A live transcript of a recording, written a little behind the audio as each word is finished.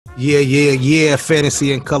Yeah.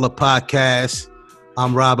 Fantasy and Color Podcast.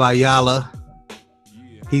 I'm Rob Ayala.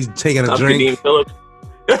 He's taking a drink. Kadeem, Phillip.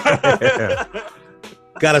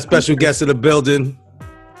 Got a special guest in the building.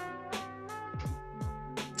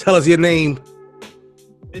 Tell us your name.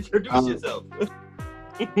 Introduce yourself.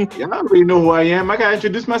 Y'all already know who I am. I gotta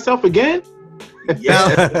introduce myself again.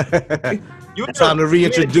 Yeah. Time to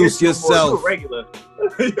reintroduce yourself. Regular.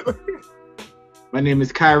 My name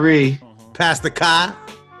is Kairi. Pastor Kai.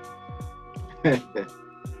 That's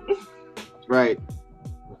right.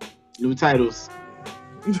 New titles.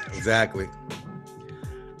 Exactly.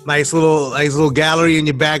 Nice little gallery in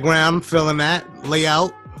your background. Feeling that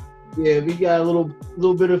layout. Yeah, we got a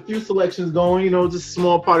little bit of few selections going. You know, just a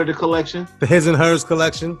small part of the collection. The His and Hers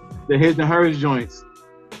collection. The His and Hers joints.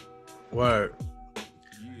 Word.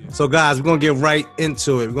 So guys, we're gonna get right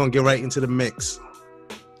into it. We're gonna get right into the mix.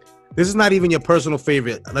 This is not even your personal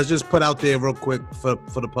favorite. Let's just put out there real quick for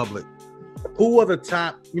the public. Who are the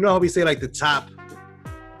top? You know how we say like the top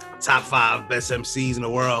 5 best MCs in the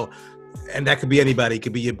world, and that could be anybody. It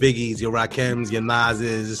could be your Biggies, your Rakims, your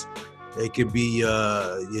Nas's. It could be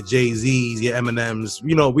your Jay-Z's, your Eminems.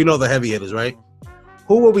 You know, we know the heavy hitters, right?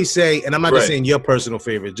 Who will we say? And I'm not just saying your personal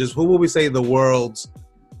favorite. Just who will we say the world's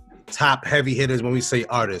top heavy hitters when we say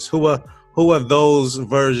artists? Who are those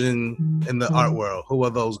version in the art world? Who are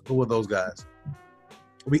those guys?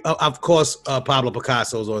 We of course Pablo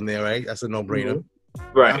Picasso's on there, right? That's a no-brainer.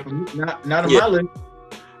 Right. Not on my list.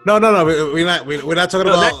 No. We're not talking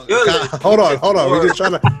about. Hold on. We're just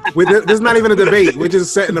trying to. This is not even a debate. We're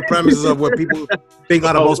just setting the premises of what people think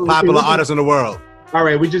are the most popular artists in the world. All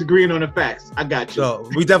right, we're just agreeing on the facts. I got you. So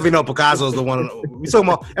we definitely know Picasso's the one. We talking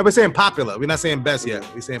about, and we're saying popular. We're not saying best yet.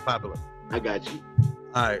 We're saying popular. I got you.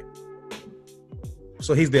 All right.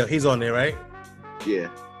 So he's there. He's on there, right? Yeah.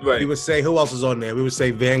 Right. We would say who else is on there? We would say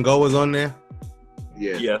Van Gogh is on there.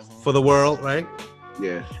 Yeah. Yes. For the world, right?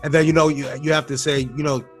 Yeah. And then you have to say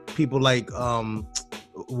people like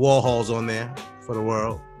Warhol's on there for the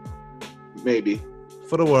world. Maybe.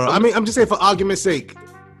 For the world. I mean, I'm just saying for argument's sake.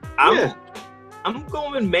 I'm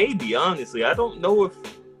going maybe, honestly. I don't know if...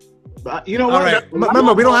 You know what? All right.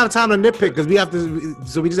 Remember, we don't have time to nitpick because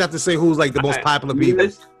we just have to say who's like the most popular people.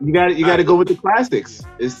 You got to go with the classics.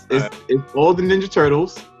 It's all the Ninja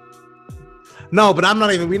Turtles. No, but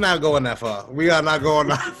we're not going that far. We are not going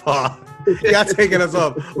that far. Y'all taking us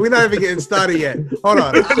off. We're not even getting started yet. Hold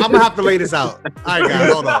on. I'm going to have to lay this out. All right,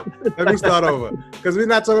 guys, hold on. Let me start over. Because we're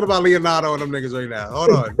not talking about Leonardo and them niggas right now.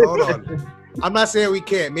 Hold on. I'm not saying we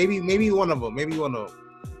can't. Maybe one of them.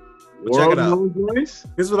 But check it out. This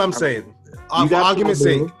is what I'm saying. For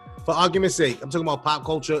argument's sake, I'm talking about pop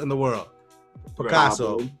culture in the world.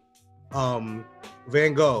 Picasso,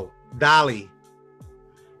 Van Gogh, Dali,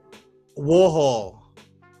 Warhol.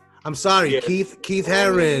 I'm sorry, Keith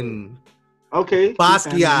Haring. Okay.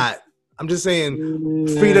 Basquiat. I'm just saying,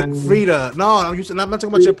 Frida. No, I'm not talking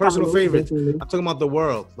about your personal favorites. I'm talking about the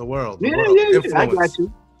world. Yeah. I got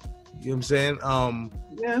you. You know what I'm saying?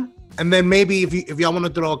 Yeah. And then maybe if y'all want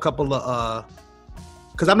to throw a couple of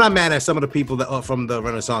because I'm not mad at some of the people that are from the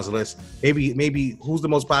Renaissance list. Maybe who's the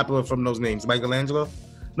most popular from those names? Michelangelo?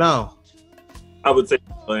 No. I would say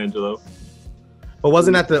Michelangelo. But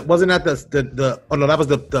wasn't that the oh no, that was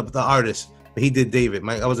the artist. He did David.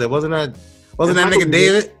 Wasn't that nigga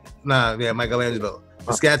David? Nah, yeah, Michelangelo.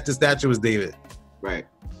 The statue was David. Right.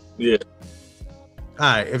 Yeah.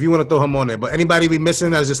 All right, if you want to throw him on there. But anybody we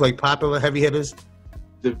missing that's just like popular heavy hitters?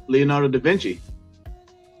 Leonardo da Vinci.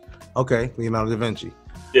 Okay, Leonardo da Vinci.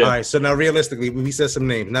 Yeah. All right, so now realistically, we said some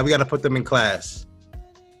names. Now we got to put them in class.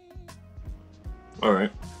 All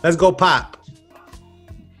right. Let's go pop.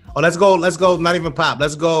 Oh, let's go. Not even pop.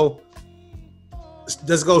 Let's go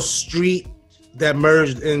street that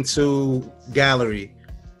merged into gallery,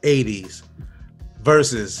 80s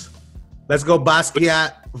versus. Let's go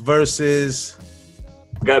Basquiat versus.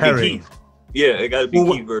 Gotta be Keith. Yeah, it gotta be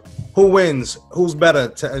Keith. Who wins? Who's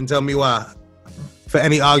better? And tell me why. For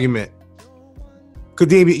any argument.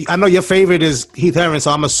 Kadeem, I know your favorite is Keith Haring,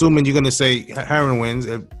 so I'm assuming you're gonna say Haring wins.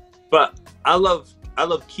 But I love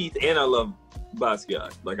Keith and I love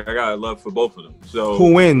Basquiat. Like I got a love for both of them. So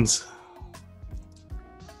who wins?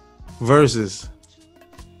 Versus.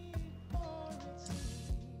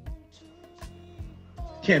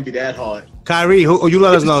 Can't be that hard. Kairi, you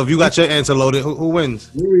let us know if you got your answer loaded. Who wins?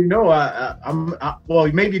 You already know.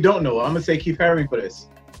 Well, maybe you don't know. I'm gonna say Keith Haring for this.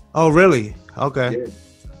 Oh, really? Okay. Yeah.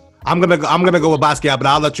 I'm gonna go with Basquiat, but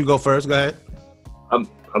I'll let you go first. Go ahead. I'm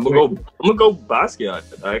gonna go Basquiat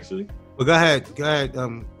actually. Well, go ahead,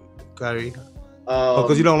 Kairi.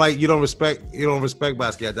 Because you don't respect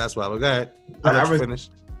Basquiat. That's why. But go ahead. I'll let you finish.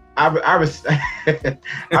 I respect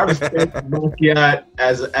Basquiat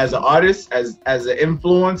as an artist, as an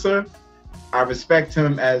influencer. I respect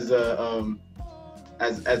him as a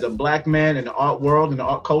black man in the art world, in the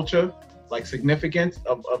art culture, like significance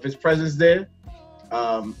of his presence there.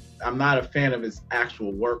 I'm not a fan of his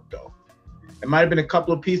actual work though. It might have been a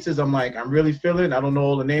couple of pieces I'm really feeling. I don't know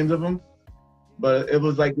all the names of them, but it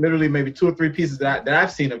was like literally maybe 2 or 3 pieces that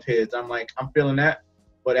I've seen of his. I'm feeling that,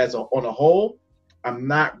 but on a whole, I'm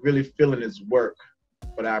not really feeling his work.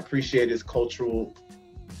 But I appreciate his cultural,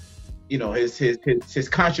 his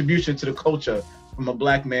contribution to the culture from a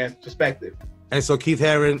black man's perspective. And so Keith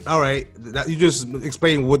Haring, all right, you just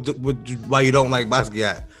explained why you don't like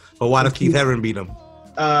Basquiat, but why does Keith Haring beat him?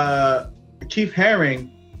 Keith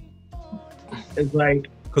Haring is like,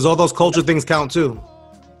 because all those culture things count too.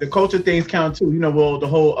 The culture things count too. Well, the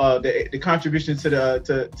whole the contribution to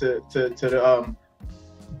the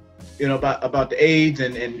about the AIDS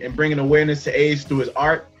and bringing awareness to AIDS through his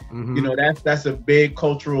art. Mm-hmm. That's a big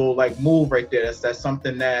cultural move right there. That's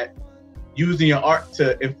something that using your art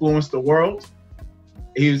to influence the world.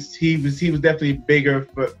 He was definitely bigger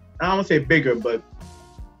for, I don't want to say bigger, but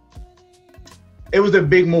it was a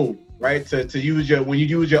big move, right? To use when you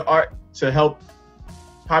use your art to help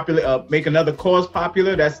make another cause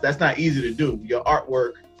popular. That's not easy to do. Your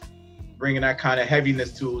artwork bringing that kind of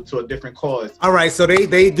heaviness to a different cause. All right, so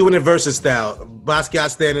they doing it versus style. Basquiat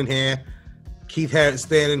standing here, Keith Haring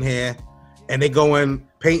standing here, and they going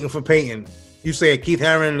painting for painting. You say Keith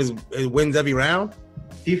Haring wins every round?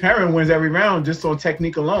 Keith Haring wins every round just on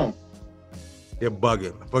technique alone. You're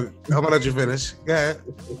bugging. But I'm gonna let you finish. Go ahead.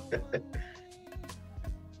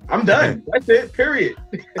 I'm done. That's it. Period.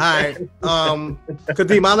 All right.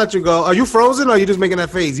 Kadeem, I'll let you go. Are you frozen or are you just making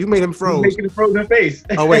that face? You made him froze. Making a frozen face.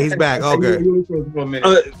 Oh wait, he's back. Okay.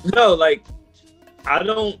 No,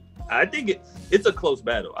 I think it's a close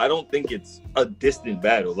battle. I don't think it's a distant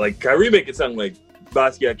battle. Like Kairi make it sound like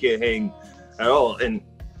Basquiat can't hang at all. And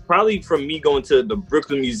probably from me going to the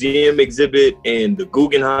Brooklyn Museum exhibit and the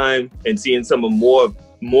Guggenheim and seeing some of more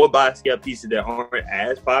Basquiat pieces that aren't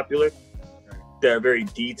as popular, that are very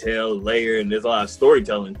detailed, layered, and there's a lot of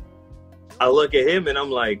storytelling. I look at him and I'm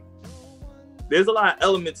like, there's a lot of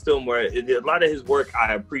elements to him where a lot of his work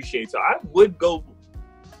I appreciate. So I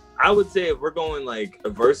would say if we're going like a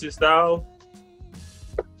versus style,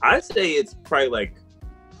 I'd say it's probably like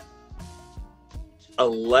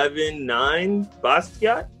 11-9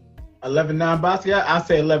 Basquiat. 11-9 Basquiat? I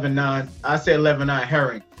say 11-9. I say 11-9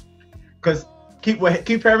 Haring. Because Keith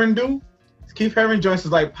Haring do? Keith Haring joints is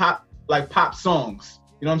like pop songs.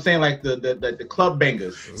 You know what I'm saying? Like the club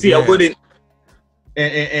bangers. See, yeah. I wouldn't.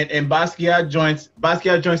 And Basquiat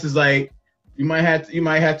joints is like you might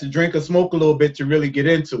have to drink or smoke a little bit to really get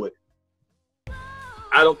into it.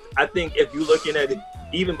 I think if you're looking at it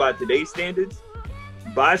even by today's standards,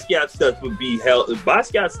 Basquiat stuff would be held.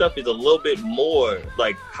 Basquiat stuff is a little bit more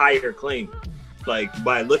like higher claim. Like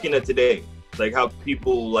by looking at today, like how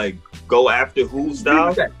people like go after who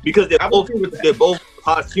style because they're both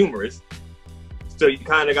posthumous. So you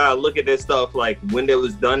kind of gotta look at this stuff like when it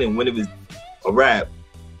was done and when it was a rap.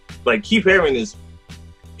 Like Keith Haring is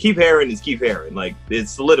Keith Haring. Like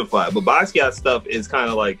it's solidified. But Basquiat stuff is kind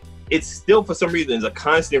of like it's still for some reason is a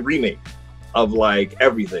constant remake of like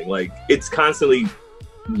everything. Like it's constantly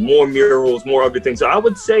more murals, more everything. So I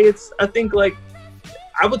would say they would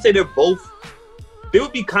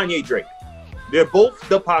be Kanye Drake. They're both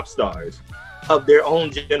the pop stars of their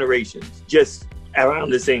own generations, just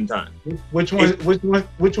around the same time. Which one's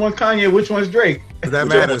Kanye? Which one's Drake? That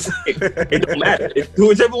matters. It don't matter. It's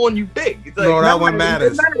whichever one you pick. It's like, no, that one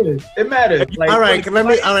matters. It matters. Like, all right,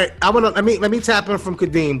 let me tap in from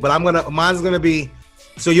Kadeem, but mine's gonna be.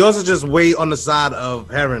 So yours is just way on the side of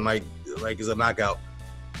Haring, like it's a knockout.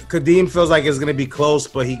 Kadeem feels like it's gonna be close,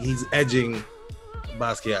 but he's edging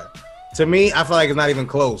Basquiat. To me, I feel like it's not even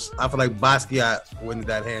close. I feel like Basquiat wins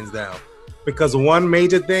that hands down. Because one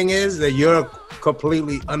major thing is that you're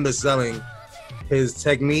completely underselling his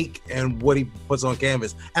technique and what he puts on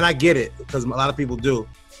canvas. And I get it, because a lot of people do.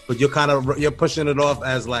 But you're pushing it off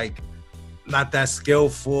as like not that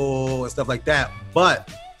skillful and stuff like that. But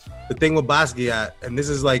the thing with Basquiat, and this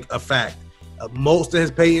is like a fact, most of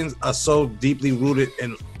his paintings are so deeply rooted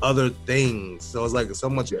in other things. So it's like so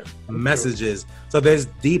much messages. So there's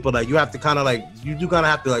deeper, like you have to kind of like, you do kind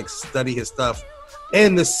of have to like study his stuff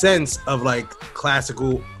in the sense of like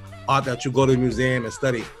classical art that you go to the museum and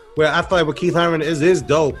study. Where I feel like with Keith Haring is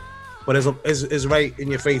dope, but it's right in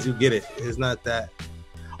your face, you get it. It's not that.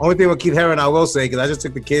 Only thing with Keith Haring I will say, because I just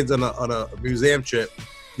took the kids on a museum trip,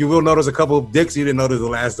 you will notice a couple of dicks you didn't notice the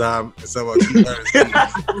last time. Someone you'd be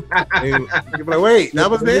like, wait, that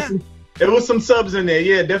was there? There was some subs in there.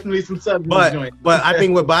 Yeah, definitely some subs in the joint. But I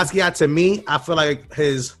think with Basquiat, to me, I feel like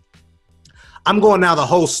I'm going now the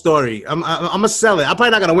whole story. I'm gonna sell it. I'm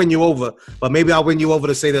probably not gonna win you over, but maybe I'll win you over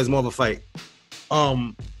to say there's more of a fight.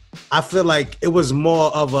 I feel like it was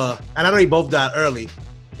more of a, and I know he both died early,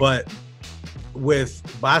 but with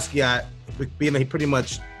Basquiat, being he pretty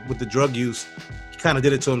much with the drug use, he kind of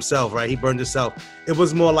did it to himself, right? He burned himself. It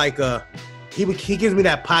was more like he gives me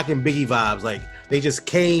that Pac and Biggie vibes, like they just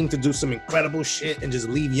came to do some incredible shit and just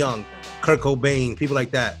leave young. Kurt Cobain, people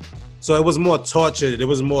like that. So it was more tortured. It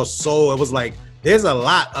was more soul. It was like there's a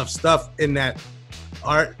lot of stuff in that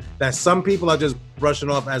art that some people are just brushing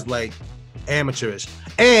off as like amateurish.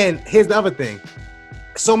 And here's the other thing.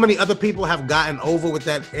 So many other people have gotten over with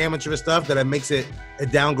that amateurish stuff that it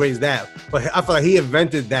downgrades that. But I feel like he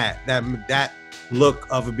invented that look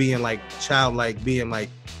of being like childlike, being like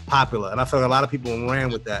popular. And I feel like a lot of people ran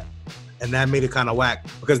with that. And that made it kind of whack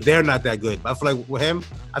because they're not that good. But I feel like with him,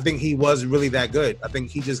 I think he was really that good. I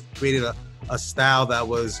think he just created a style that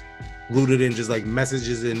was rooted in just like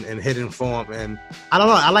messages and hidden form. And I don't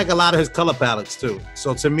know, I like a lot of his color palettes too.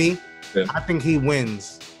 So to me, yeah. I think he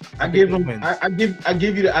wins. I give you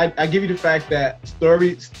the fact that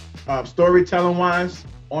storytelling wise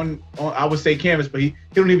on I would say canvas, but he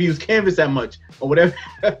don't even use canvas that much or whatever.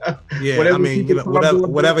 Yeah, whatever, I mean,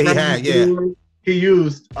 whatever he had, yeah. He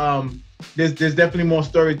used. There's definitely more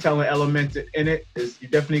storytelling elements in it. You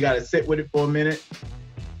definitely got to sit with it for a minute.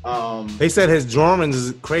 They said his drawings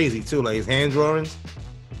is crazy too, like his hand drawings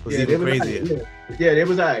was even crazier. Yeah, they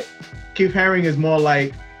was alright. Keith Haring is more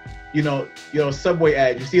like, you know, subway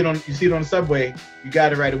ad. You see it on the subway, you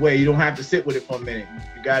got it right away. You don't have to sit with it for a minute.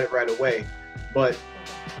 You got it right away. But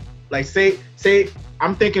like say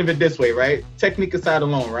I'm thinking of it this way, right? Technique aside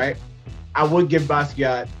alone, right? I would give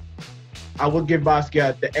Basquiat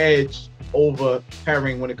the edge over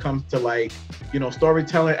Haring when it comes to like, you know,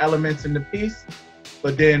 storytelling elements in the piece.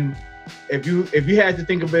 But then if you had to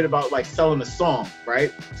think a bit about like selling a song,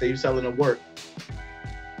 right? Say you're selling a work.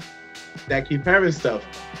 That Keith Haring stuff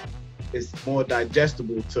is more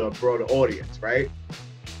digestible to a broader audience, right?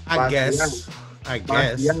 I guess.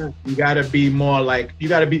 You gotta be more like you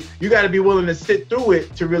gotta be willing to sit through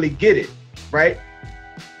it to really get it, right?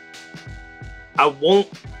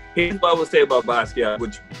 Here's what I would say about Basquiat,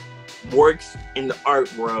 which works in the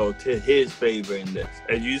art world to his favor in this.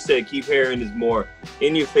 As you said, Keith Haring is more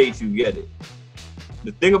in your face, you get it.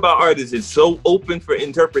 The thing about art is it's so open for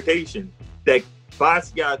interpretation that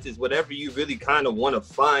Basquiat is whatever you really kind of want to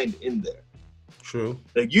find in there. True.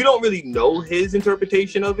 Like you don't really know his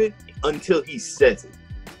interpretation of it until he says it.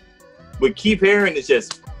 But Keith Haring is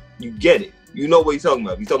just, you get it. You know what he's talking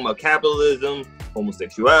about. He's talking about capitalism,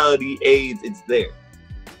 homosexuality, AIDS, it's there.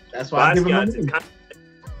 That's why I give him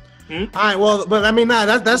All right, well, but I mean,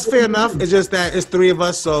 that's fair enough. It's just that it's three of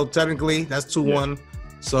us, so technically that's 2-1.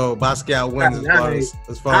 So Basquiat wins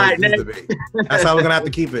as far as this debate. That's how we're gonna have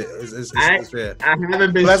to keep it. It's fair. I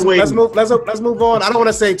haven't been. Let's move on. I don't want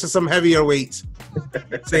to say to some heavier weights,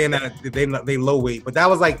 saying that they low weight, but that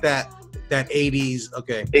was like that 80s.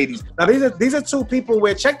 Okay, 80s. Now these are two people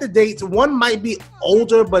where check the dates. One might be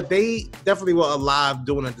older, but they definitely were alive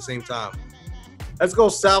doing it at the same time. Let's go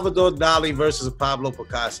Salvador Dali versus Pablo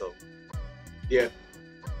Picasso. Yeah.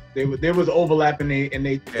 There was overlap in they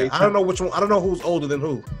I don't know which one. I don't know who's older than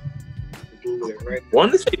who.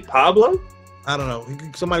 Want to say Pablo? I don't know.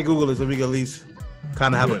 Somebody Google it so we can at least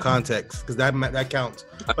kind of have a context because that counts.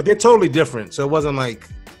 But they're totally different. So it wasn't like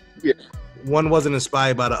one wasn't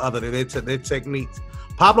inspired by the other. Their techniques.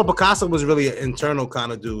 Pablo Picasso was really an internal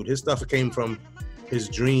kind of dude. His stuff came from his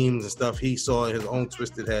dreams and stuff he saw in his own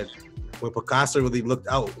twisted head. Where Picasso really looked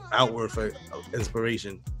outward for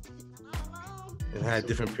inspiration. And had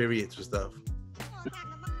different periods for stuff.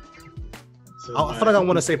 So I feel like I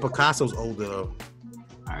want to say Picasso's older though.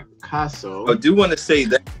 All right, Picasso. I do want to say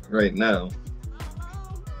that right now.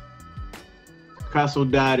 Picasso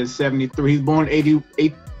died in 73. He's born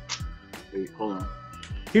 88. Wait, hold on.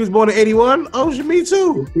 He was born in 81? Oh, me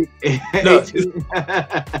too.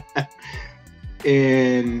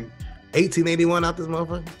 In 1881 out this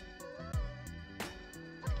motherfucker?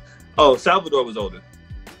 Oh, Salvador was older.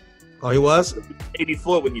 Oh, he was?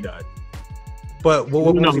 84 when he died. But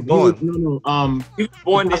what was he born? He was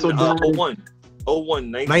born in 01.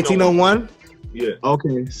 1901? Yeah.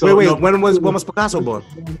 Okay. So wait. When was Picasso born?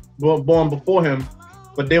 Born before him,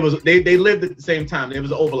 but they lived at the same time. There was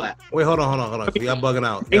an overlap. Wait, hold on. Y'all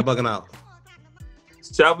bugging out.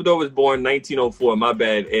 Salvador was born 1904. My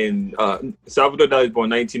bad. And Salvador Dali was born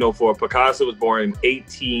 1904. Picasso was born in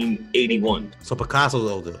 1881. So Picasso's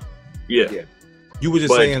older. Yeah. You were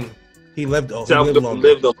just saying he lived. Salvador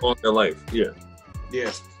lived a longer life. Yeah.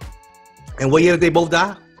 Yeah. And what year did they both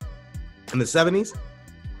die? In the 70s?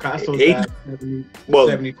 Picasso died in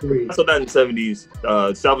 73. Picasso died in the 70s.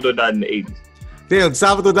 Salvador died in the 80s. Damn,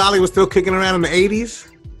 Salvador Dali was still kicking around in the 80s?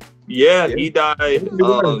 Yeah, he died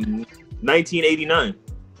 1989.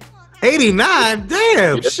 89?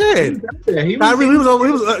 Damn, shit. Yeah, he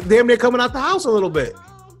was damn near coming out the house a little bit.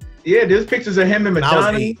 Yeah, there's pictures of him and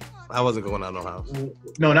Madonna. I wasn't going out no house.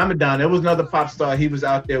 No, not Madonna. It was another pop star he was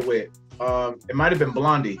out there with. It might have been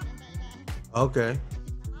Blondie. Okay.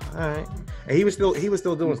 All right. And he was still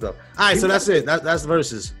doing stuff. All right, so that's it. That's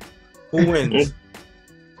versus. Who wins?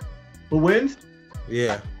 Who wins?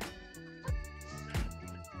 Yeah.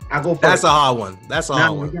 I go first. That's a hard one. That's a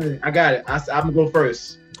hard one. I got it. I'm gonna go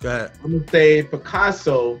first. Go ahead. I'm gonna say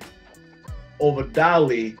Picasso over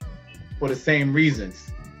Dali for the same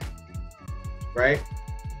reasons. Right?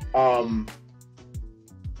 When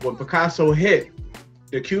Picasso hit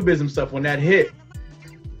the Cubism stuff, when that hit,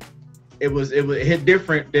 it hit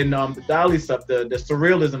different than the Dali stuff, the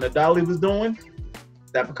surrealism that Dali was doing.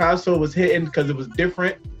 That Picasso was hitting because it was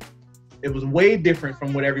different. It was way different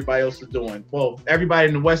from what everybody else was doing. Well, everybody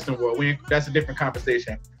in the Western world, that's a different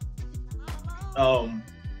conversation. It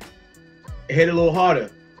hit a little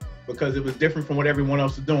harder because it was different from what everyone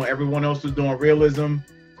else was doing. Everyone else was doing realism,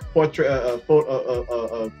 portrait,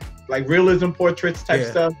 like realism portraits type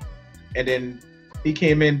stuff, and then he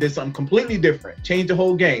came in, did something completely different, changed the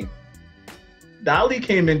whole game. Dali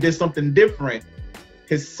came in, did something different.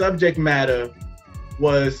 His subject matter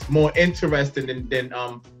was more interesting than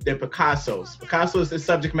Picasso's. His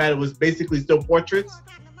subject matter was basically still portraits,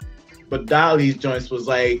 but Dali's joints was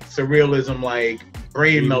like surrealism, like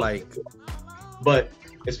brain melt. But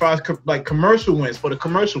as far as like commercial wins, for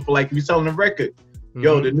like you selling a record,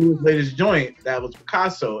 yo, the newest latest joint, that was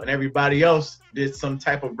Picasso, and everybody else did some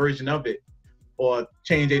type of version of it or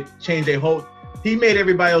change their whole. He made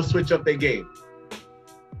everybody else switch up their game.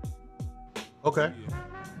 Okay.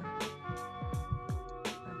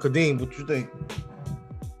 Kadeem, what you think?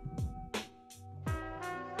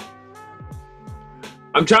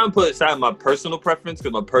 I'm trying to put aside my personal preference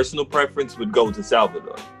because my personal preference would go to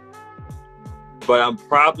Salvador. But I'm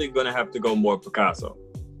probably going to have to go more Picasso.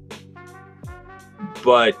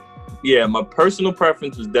 But yeah, my personal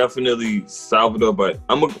preference was definitely Salvador. But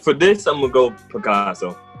for this, I'm going to go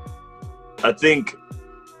Picasso. I think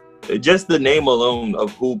just the name alone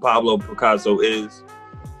of who Pablo Picasso is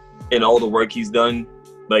and all the work he's done,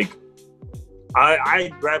 like, I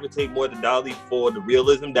gravitate more to Dali for the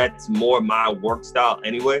realism. That's more my work style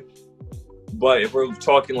anyway. But if we're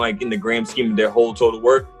talking like in the grand scheme of their whole total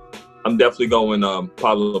work, I'm definitely going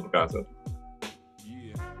Pablo Picasso.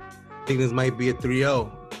 I think this might be a 3-0.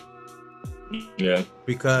 Yeah.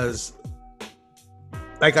 Because,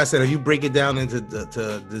 like I said, if you break it down into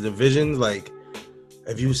the divisions, like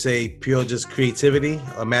if you say pure just creativity,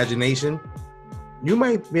 imagination, you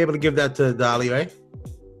might be able to give that to Dali, right?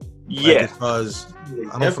 Yeah, like, because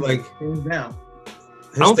I don't feel like down.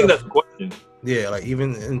 I don't think that's a question. Yeah, like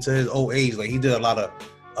even into his old age, like he did a lot of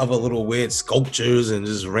other little weird sculptures and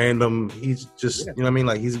just random. He's just, you know what I mean?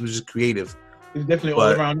 Like he was just creative. He's definitely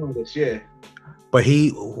all around artist, yeah. But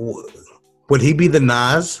would he be the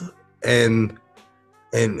Nas and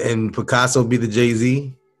Picasso be the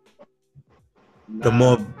Jay-Z? Nah. The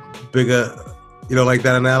more bigger, you know, like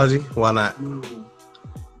that analogy? Why not?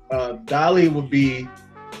 Dali would be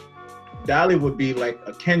like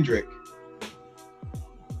a Kendrick.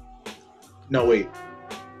 No, wait.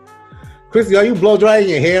 Christy, are you blow drying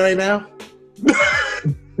your hair right now?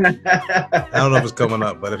 I don't know if it's coming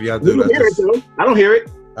up, but if y'all do that, I don't hear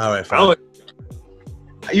it. All right, fine.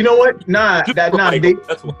 You know what? Nah. That's why. It's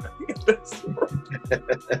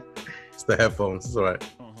the headphones. It's all right.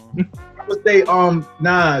 I would say,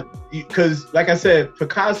 nah, because like I said,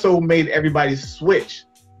 Picasso made everybody switch,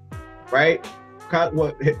 right?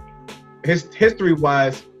 His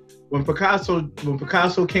history-wise, when Picasso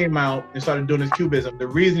came out and started doing his cubism, the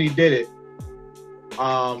reason he did it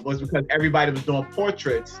was because everybody was doing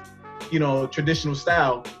portraits, you know, traditional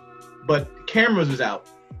style, but cameras was out.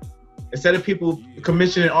 Instead of people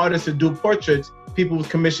commissioning artists to do portraits, people was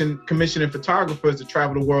commissioning photographers to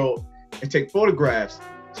travel the world and take photographs.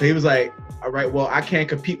 So he was like, all right, well, I can't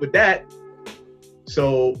compete with that,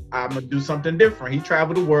 so I'm gonna do something different. He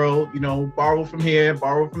traveled the world, you know, borrowed from here,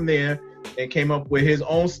 borrowed from there, and came up with his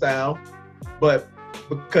own style. But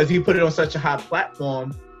because he put it on such a high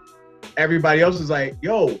platform, everybody else is like,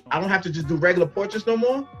 yo, I don't have to just do regular portraits no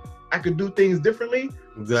more. I could do things differently.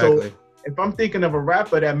 Exactly. So if I'm thinking of a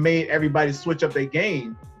rapper that made everybody switch up their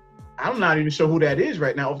game, I'm not even sure who that is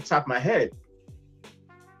right now off the top of my head.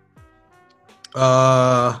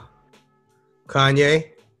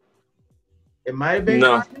 Kanye. It might have been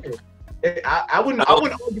No. Kanye. I wouldn't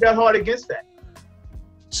argue that hard against that.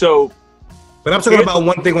 So, But I'm talking about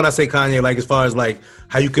one thing when I say Kanye, like as far as like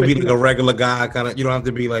how you could be like a regular guy, kind of. You don't have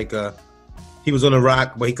to be like he was on the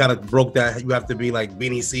rock, but he kind of broke that. You have to be like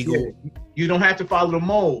Beanie Siegel. Yeah. You don't have to follow the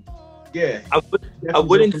mold. Yeah. I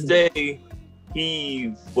wouldn't say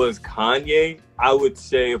he was Kanye. I would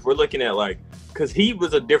say if we're looking at like, because he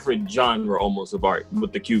was a different genre almost of art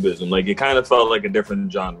with the cubism. Like it kind of felt like a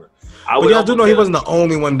different genre. But y'all do know he wasn't the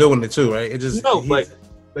only one doing it too, right? It just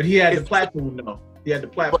but he had the platform though. He had the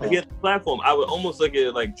platform. He had the platform. I would almost look at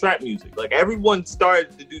it like trap music. Like everyone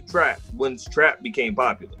started to do trap when trap became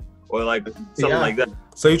popular, or like something like that.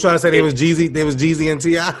 So you trying to say there was Jeezy and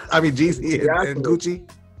T.I.? I mean Jeezy and Gucci?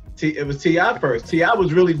 It was T.I. first. T.I.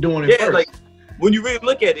 was really doing it first. Like when you really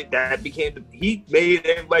look at it, that became he made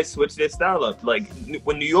everybody switch their style up. Like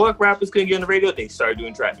when New York rappers couldn't get on the radio, they started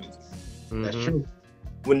doing trap music. Mm-hmm. That's true.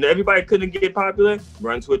 When everybody couldn't get popular,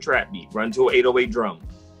 run to a trap beat, run to an 808 drum.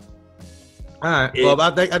 All right. Well,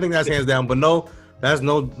 I think that's hands down. But no, that's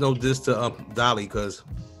no diss to Dolly, because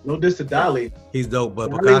no diss to Dolly. He's dope,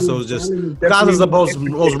 but Picasso's the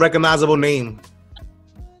most recognizable name.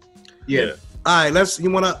 Yeah. All right. Let's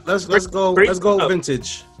go vintage. Let's go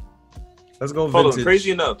vintage. Hold on.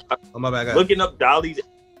 Crazy enough. Oh my bad. Looking up Dolly's,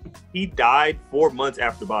 he died 4 months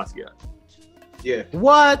after Basquiat. Yeah.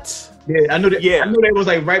 What? Yeah, I knew that. Yeah. I knew they was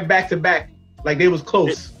like right back to back. Like they was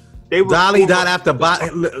close. Dolly died after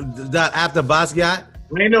Basquiat. I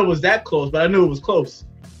didn't know it was that close, but I knew it was close.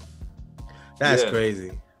 That's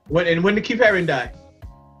crazy. When did Keith Haring die?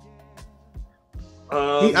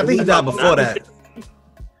 I think he died before that.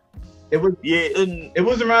 It was it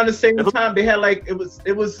was around the same time. They had like it was.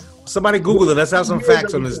 Somebody Google it. Let's have some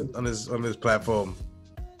facts on this platform.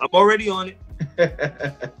 I'm already on it.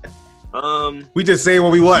 We just say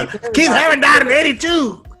what we want. Keith Haring died in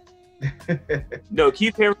 '82. No,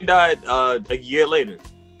 Keith Haring died a year later.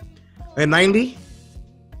 In '90?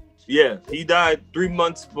 Yeah, he died 3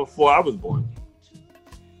 months before I was born.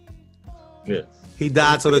 Yeah. He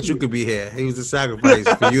died so that you could be here. He was a sacrifice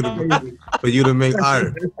for you to make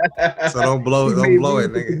art. So don't blow it,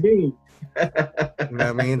 nigga. You know what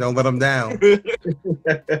I mean? Don't let him down. That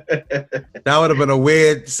would have been a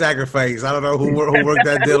weird sacrifice. I don't know who worked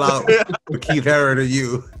that deal out for Keith Haring or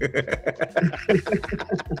you.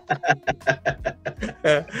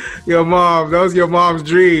 Your mom, that was your mom's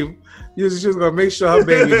dream. She was gonna make sure her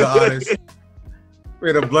baby's the artist. We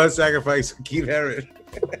had a blood sacrifice for Keith Haring.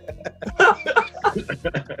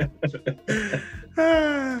 All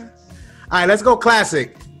right, let's go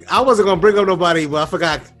classic. I wasn't gonna bring up nobody, but I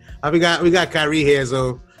forgot. We got Kairi here,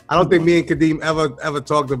 so I don't think me and Kadeem ever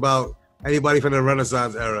talked about anybody from the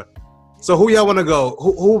Renaissance era. So who y'all want to go?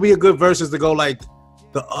 Who would be a good versus to go like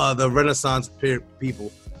the Renaissance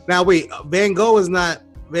people? Now wait, Van Gogh is not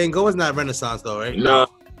Renaissance though, right? No.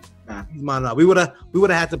 He's mine. No. We would have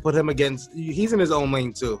had to put him against. He's in his own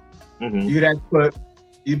lane too. Mm-hmm. You'd have to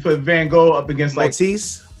put Van Gogh up against like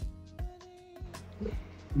Matisse.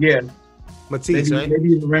 Yeah, Matisse, right? Maybe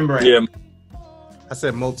even Rembrandt. Yeah. I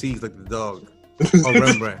said Matisse like the dog. Oh,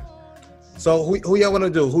 Rembrandt. So who y'all want to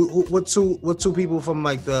do? What two people from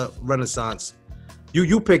like the Renaissance?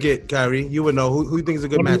 You pick it, Kairi. You would know who you think is a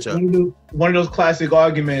good matchup. One of those classic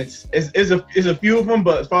arguments is a few of them,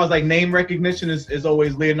 but as far as like name recognition is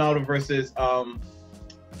always Leonardo versus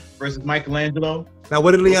Michelangelo. Now,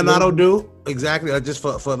 what did Leonardo do exactly? Just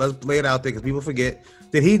for let's lay it out there because people forget.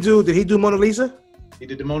 Did he do Mona Lisa? He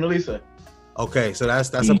did the Mona Lisa. Okay, so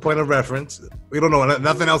that's a point of reference. We don't know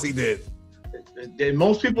nothing else he did.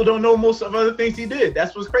 Most people don't know most of other things he did.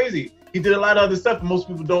 That's what's crazy. He did a lot of other stuff that most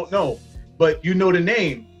people don't know, but you know the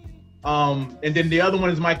name. And then the other one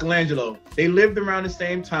is Michelangelo. They lived around the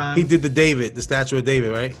same time. He did the statue of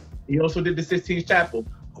David, right? He also did the Sistine Chapel.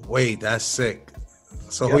 Wait, that's sick.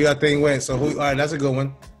 So who y'all think went? All right, that's a good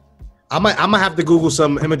one. I'm gonna have to Google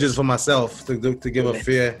some images for myself to give a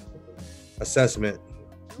fair assessment.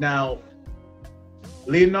 Now,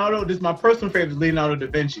 Leonardo, this is my personal favorite, is Leonardo da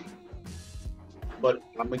Vinci. But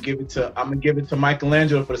I'm gonna give it to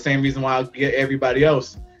Michelangelo for the same reason why I get everybody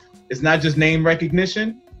else. It's not just name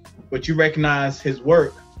recognition, but you recognize his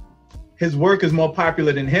work. His work is more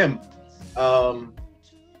popular than him. The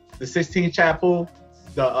Sistine Chapel,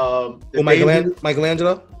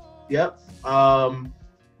 Michelangelo. Yep.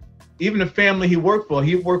 Even the family he worked for.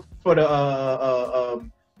 He worked for the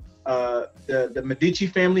the Medici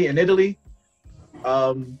family in Italy.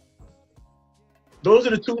 Those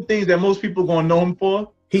are the two things that most people gonna know him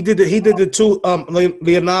for. He did the two.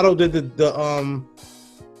 Leonardo did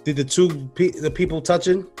the people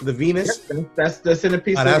touching the Venus. Yep, that's the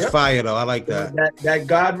centerpiece. That's fire though. I like that. That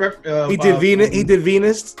God. He did Venus. He did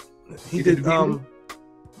Venus. He did Venus.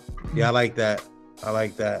 Yeah, I like that.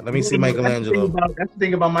 Let me see Michelangelo. That's the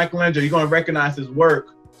thing about Michelangelo. You're gonna recognize his work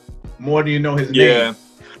more than you know his name. Yeah.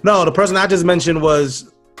 No, the person I just mentioned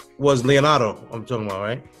was Leonardo. I'm talking about,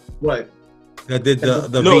 right? What? That did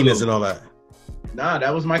the Venus and all that. Nah,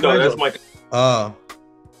 that was Michelangelo. No, that's Mike.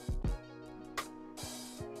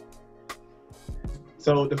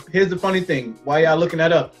 So here's the funny thing. Why y'all looking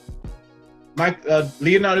that up?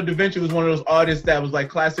 Leonardo da Vinci was one of those artists that was like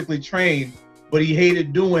classically trained, but he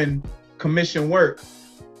hated doing commission work.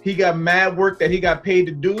 He got mad work that he got paid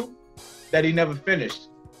to do that he never finished.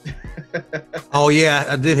 Oh yeah,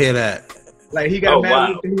 I did hear that. Like he got mad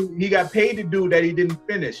work that he got paid to do that he didn't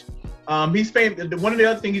finish. He's famous. One of the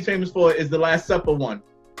other things he's famous for is the Last Supper one.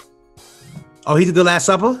 Oh, he did the Last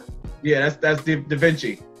Supper? Yeah, that's Da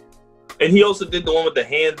Vinci. And he also did the one with the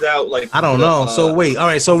hands out. Like I don't know. So wait, all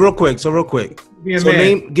right. So real quick.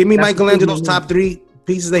 Give me Michelangelo's top 3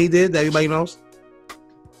 pieces that he did that everybody knows.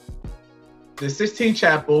 The Sistine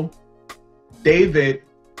Chapel, David,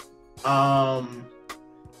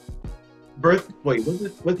 Wait, what's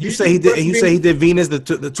it? You say he did? You say he did Venus, the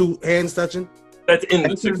two hands touching? That's in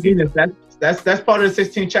the Venus. That's part of the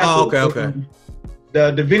Sistine Chapel. Oh, okay.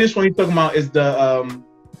 The Venus one he's talking about is the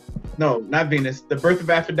no, not Venus. The Birth of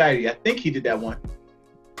Aphrodite. I think he did that one.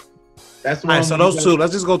 That's the one. All right, so those two.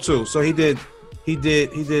 Let's just go 2. So he did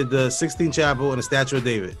the Sistine Chapel and the Statue of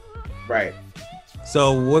David. Right.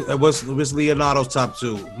 So what's Leonardo's top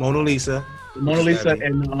 2? Mona Lisa. Mona Lisa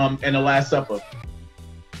and the Last Supper.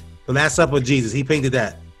 The Last Supper of Jesus. He painted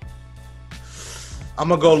that. I'm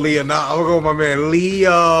gonna go Leonardo. I'm gonna go with my man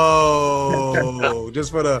Leo.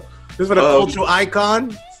 just for the cultural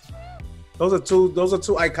icon. Those are two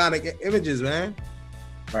iconic images, man.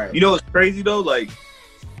 Right. You know what's crazy though? Like,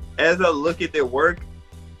 as I look at their work,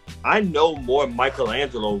 I know more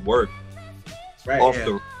Michelangelo work off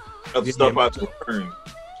the stuff I've learned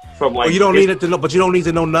from like. Well, you don't need it to know, but you don't need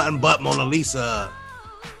to know nothing but Mona Lisa.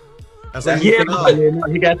 That's what you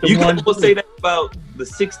got the one. Can say that about the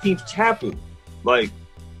 16th Chapel, like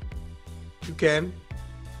you can.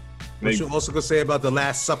 But you also could say about the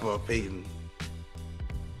Last Supper painting.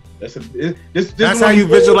 That's how you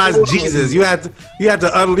visualize Jesus. You had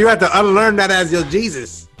to unlearn that as your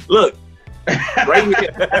Jesus. Look, right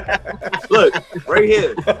here. Look, right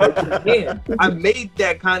here. I made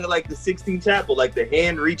that kind of like the 16th Chapel, like the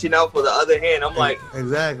hand reaching out for the other hand. I'm like,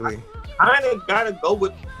 exactly. I kind of gotta go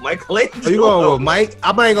with Michelangelo. Are you going with Mike?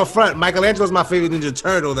 I'm not even gonna front. Michelangelo's my favorite Ninja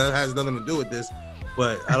Turtle. That has nothing to do with this.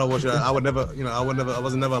 But I don't want you. I was never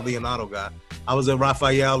a Leonardo guy. I was a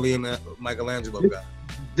Raphael, Michelangelo guy.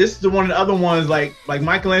 This is the one of the other ones. Like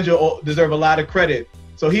Michelangelo deserve a lot of credit.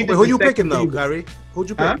 So he. Who you picking though, Kairi? Who'd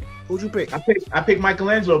you pick? Huh? Who'd you pick? I picked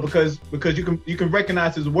Michelangelo because you can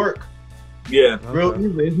recognize his work. Yeah. Real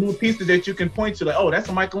easily. There's more pieces that you can point to. Like, oh, that's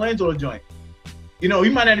a Michelangelo joint. You know,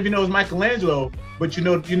 you might not even know it's Michelangelo, but you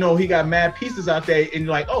know he got mad pieces out there, and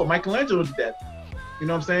you're like, oh, Michelangelo did that. You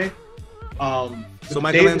know what I'm saying? So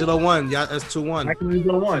Michelangelo won. Yeah, that's 2-1.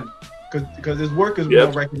 Michelangelo won because his work is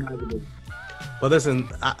more recognizable. But listen,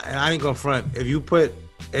 I ain't gonna front.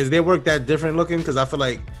 Is their work that different looking? Because I feel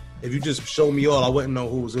like if you just show me all, I wouldn't know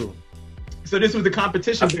who was who. So this was the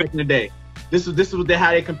competition back in the day. This was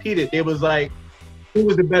how they competed. It was like, who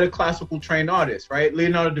was the better classical trained artist, right?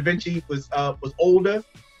 Leonardo da Vinci was older,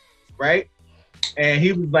 right? And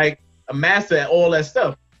he was like a master at all that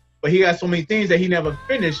stuff. But he got so many things that he never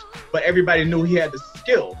finished, but everybody knew he had the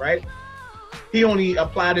skill, right? He only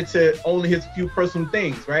applied it to only his few personal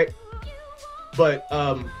things, right? But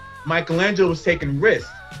Michelangelo was taking risks.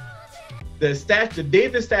 The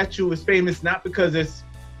David statue is famous not because it's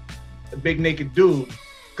a big naked dude,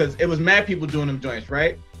 because it was mad people doing them joints,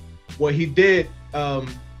 right? What he did,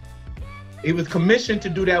 he was commissioned to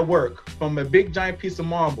do that work from a big giant piece of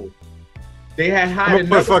marble. They had hired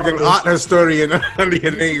another fucking art historian under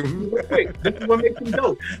your name. This is what makes him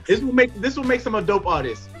dope. This will make him a dope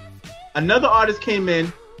artist. Another artist came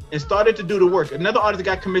in and started to do the work. Another artist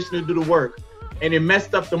got commissioned to do the work, and it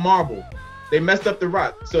messed up the marble. They messed up the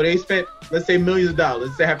rock. So they spent, let's say, millions of dollars,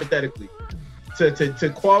 let's say hypothetically,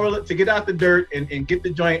 to quarrel it, to get out the dirt and get the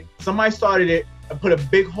joint. Somebody started it and put a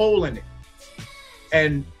big hole in it.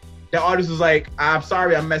 And the artist was like, I'm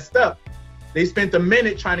sorry, I messed up. They spent a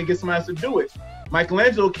minute trying to get somebody else to do it.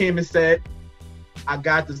 Michelangelo came and said, I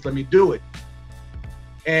got this, let me do it.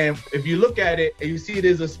 And if you look at it and you see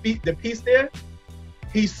there's the piece there,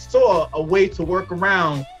 he saw a way to work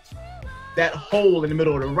around that hole in the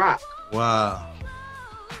middle of the rock. Wow.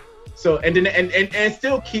 So and then and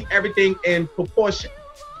still keep everything in proportion.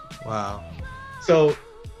 Wow. So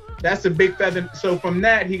that's a big feather. So from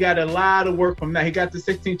that, he got a lot of work from that. He got the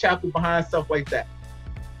 16 chapters behind, stuff like that.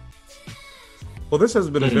 Well, this has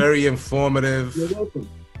been a very informative. You're welcome.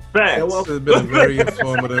 Facts. This has been very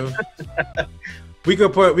informative. We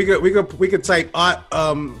could type art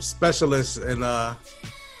specialist and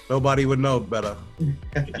nobody would know better.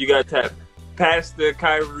 You got to type Pastor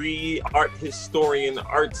Kairi, art historian,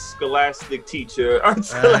 art scholastic teacher, art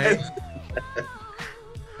scholastic.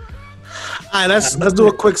 All right, let's do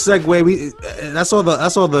a quick segue. That's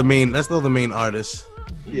all the main artists.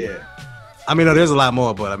 Yeah. I mean, no, there's a lot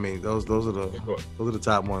more, but I mean, those are the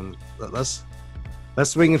top ones. Let's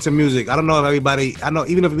swing into music. I don't know if everybody. I know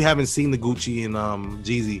even if we haven't seen the Gucci and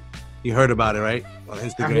Jeezy, you heard about it, right? On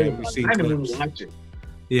Instagram, we've seen clips. Watch it.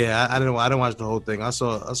 Yeah, I didn't watch the whole thing. I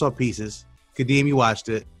saw pieces. Kadeem, you watched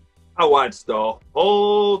it. I watched the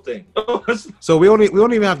whole thing. So we don't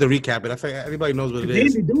even have to recap it. I think everybody knows what it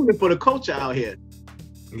is. He's doing it for the culture out here.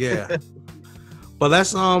 Yeah. But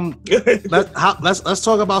let's talk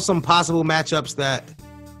about some possible matchups that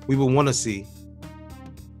we would want to see.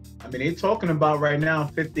 I mean, they're talking about right now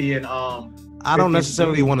 50 and I don't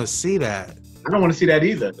necessarily want to see that. I don't want to see that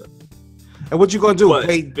either. And what you gonna do? What?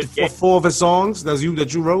 Play four of his songs that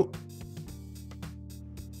you wrote?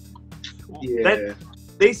 Yeah.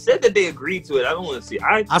 They said that they agreed to it. I don't want to see.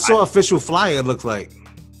 I saw official flyer. It looks like.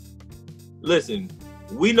 Listen,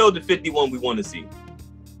 we know the 51 we want to see.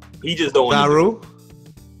 He just don't want Daru?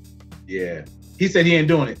 Yeah. He said he ain't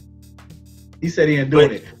doing it.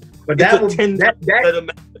 But that was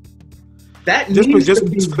that needs just to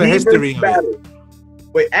be for the history of battle.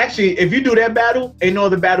 Wait, actually, if you do that battle, ain't no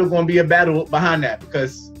other battle going to be a battle behind that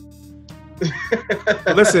because.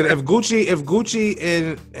 Listen, if Gucci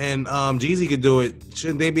and Jeezy could do it,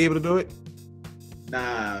 shouldn't they be able to do it?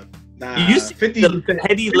 Nah. You see 50 the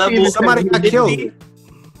petty level. Somebody got killed.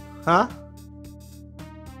 Huh?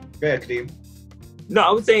 Go ahead, Kadeem. No, I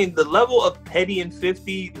was saying the level of petty and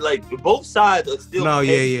 50, like both sides are still. No,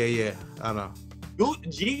 petty. yeah. I know.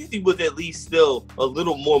 Jeezy was at least still a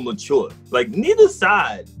little more mature. Like neither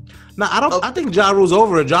side. No, I don't. I think Ja Rule's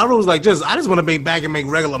over it. Ja Rule's like, I just want to be back and make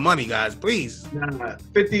regular money, guys. Please. Nah,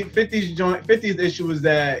 50's issue was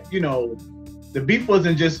that the beef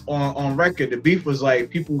wasn't just on record. The beef was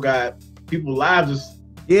like people lives.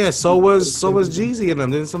 Yeah. So was Jeezy and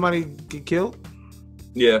them. Didn't somebody get killed?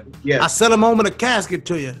 Yeah. Yeah. I sent him home in a casket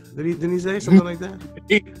to you. Didn't he say something like that?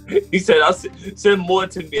 He said, "I'll send more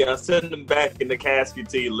to me. I'll send them back in the casket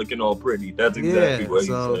to you, looking all pretty." That's exactly what he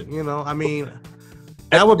said. I mean.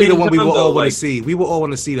 That would be the one we would all want to see. We would all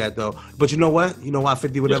want to see that, though. But you know what? You know why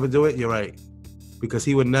 50 would never do it? You're right. Because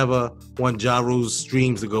he would never want Ja Rule's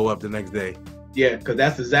streams to go up the next day. Yeah, because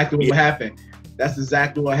that's exactly what happened. That's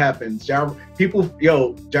exactly what happened. Ja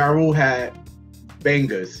Rule had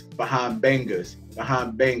bangers behind bangers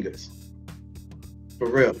behind bangers. For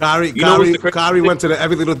real. Kairi went to the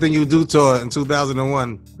Every Little Thing You Do tour in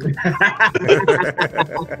 2001.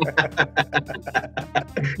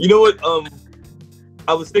 You know what?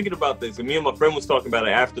 I was thinking about this, and me and my friend was talking about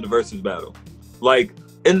it after the versus battle. Like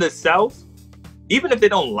in the South, even if they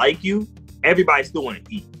don't like you, everybody still want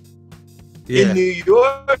to eat. Yeah. In New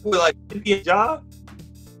York, with like 50 and Ja,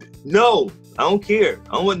 no, I don't care.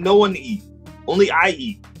 I don't want no one to eat. Only I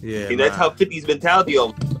eat. Yeah, and that's how 50's mentality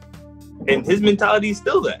is. And his mentality is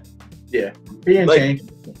still that. Yeah, he ain't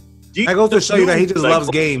changed. That goes to show you that he just loves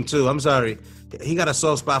game too. I'm sorry, he got a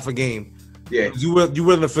soft spot for game. Yeah, you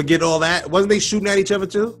willing to forget all that? Wasn't they shooting at each other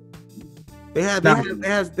too? They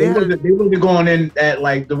wasn't going in at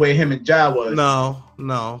like the way him and Ja was. No.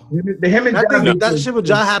 Him and Ja, that shit with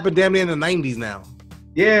Ja happened damn near in the 90s now.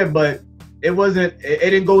 Yeah, but it wasn't. It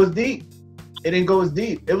didn't go as deep.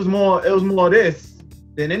 It was more of this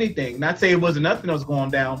than anything. Not say it wasn't nothing else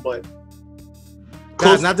going down, but.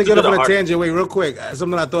 Guys, not to get off on a tangent, wait, real quick.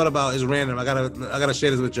 Something I thought about is random. I gotta share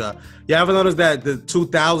this with y'all. You ever notice that the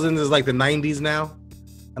 2000s is like the 90s now,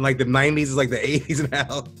 and like the 90s is like the 80s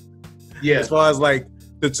now? Yeah. As far as like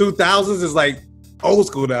the 2000s is like old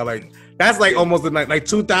school now. Like that's like almost the like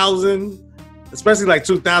 2000, especially like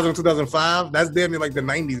 2000, 2005. That's damn near like the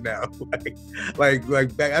 90s now. like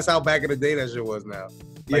that's how back in the day that shit was now.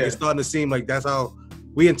 Like it's starting to seem like that's how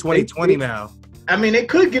we in 2020 now. I mean, they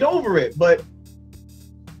could get over it, but.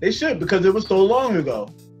 They should because it was so long ago.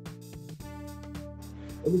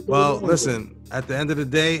 Listen. At the end of the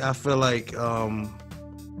day, I feel like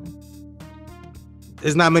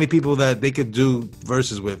there's not many people that they could do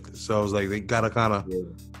verses with. So I was like, they gotta kind of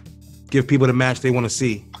give people the match they want to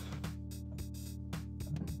see.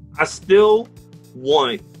 I still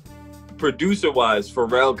want producer-wise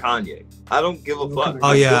Pharrell Kanye. I don't give a fuck.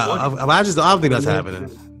 Oh yeah, I don't think that's happening.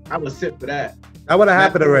 I would sit for that. That would have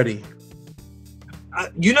happened already.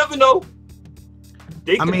 You never know.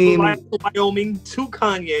 They can fly to Wyoming to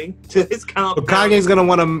Kanye to his compound. But Kanye's gonna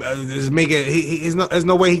want to just make it. There's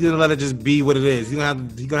no way he's gonna let it just be what it is. He's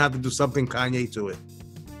gonna have to do something Kanye to it.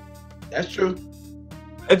 That's true.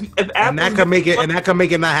 If and that can make it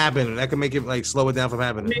not happen. That can make it like slow it down from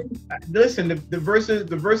happening. I mean, listen, the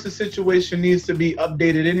versus situation needs to be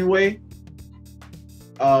updated anyway.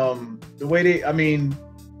 The way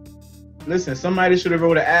listen, somebody should have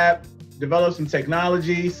wrote an app, developed some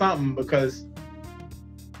technology, something, because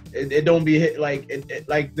it don't be hit like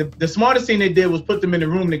the smartest thing they did was put them in the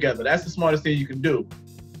room together. That's the smartest thing you can do.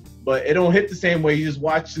 But it don't hit the same way. You just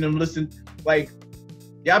watching them listen. Like,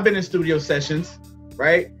 y'all been in studio sessions,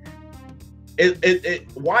 right?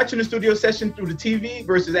 Watching the studio session through the TV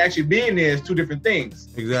versus actually being there is two different things.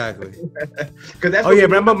 Exactly. That's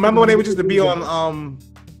remember when they used to be on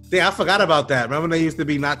I forgot about that. Remember when they used to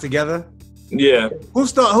be not together? Yeah. Who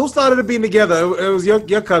started it being together? It was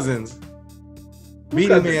your cousins.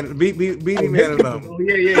 Beanie Man and them. Oh,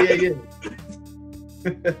 yeah.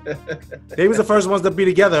 They was the first ones to be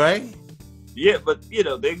together, right? Yeah, but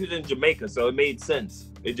they was in Jamaica, so it made sense.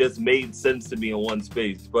 It just made sense to be in one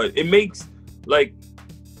space. But it makes like.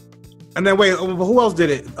 And then wait, who else did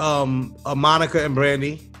it? Monica and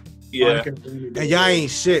Brandy. Yeah. And y'all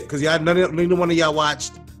ain't shit because y'all neither one of y'all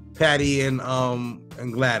watched Patty and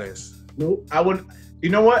Gladys. Nope, I wouldn't. You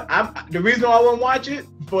know what? The reason why I wouldn't watch it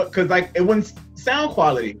because like it wouldn't sound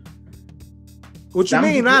quality. What you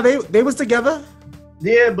mean? Nah, they was together.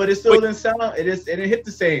 Yeah, but it still didn't sound. It didn't hit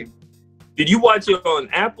the same. Did you watch it on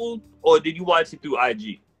Apple or did you watch it through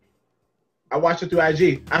IG? I watched it through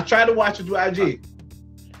IG. I tried to watch it through IG.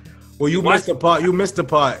 Well, you missed the part. You missed the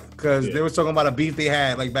part because they were talking about a beef they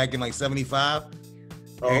had like back in like '75.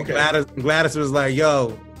 Oh, okay. And Gladys was like,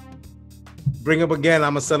 "Yo, bring him again.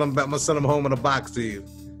 I'm gonna send him home in a box to you."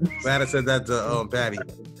 Gladys said that to Patty.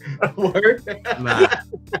 Word? Nah,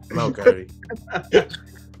 no, Kairi.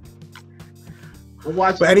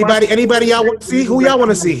 But anybody y'all want to see? Who y'all want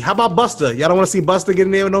to see? How about Buster? Y'all don't want to see Buster get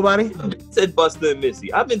in there with nobody? I said Buster and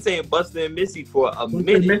Missy. I've been saying Buster and Missy for a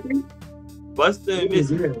minute. Buster and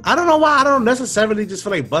Missy. I don't know why. I don't necessarily just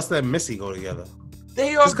feel like Buster and Missy go together.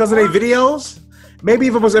 They are just because of their videos. Maybe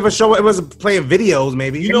if it was it was playing videos.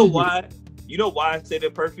 Maybe you know why? You know why I say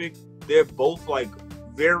they're perfect? They're both like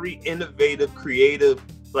very innovative, creative.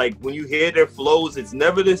 Like when you hear their flows, it's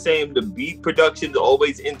never the same. The beat production's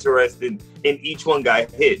always interesting, and each one got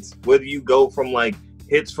hits. Whether you go from like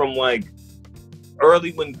hits from like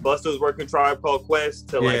early when Busta was working Tribe Called Quest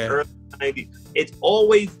to like early 90s, it's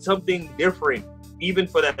always something different, even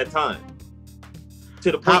for that time.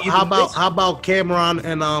 To the point. How about Cameron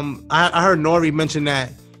and I heard Nori mention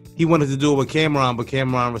that he wanted to do it with Cameron, but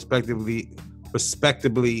Cameron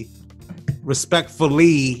respectfully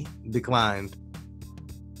declined.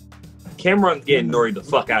 Cameron's getting Nori the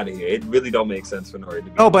fuck out of here. It really don't make sense for Nori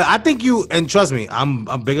to be. No, but I think and trust me, I'm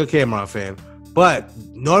a bigger Cameron fan. But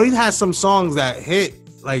Nori has some songs that hit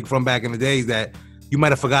like from back in the days that you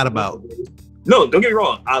might have forgot about. No, don't get me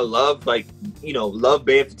wrong. I love Love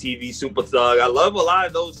Band for TV, Super Thug. I love a lot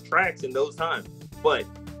of those tracks in those times. But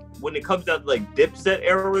when it comes down to like Dipset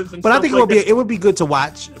eras and but stuff I think it would be good to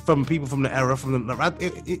watch from people from the era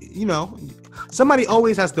somebody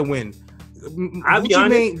always has to win.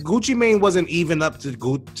 Gucci Mane wasn't even up to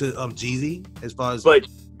Jeezy as far as. But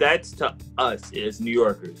that's to us as New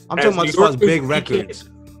Yorkers. I'm talking about as far as big records.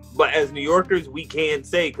 But as New Yorkers, we can't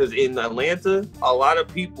say because in Atlanta, a lot of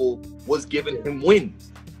people was giving him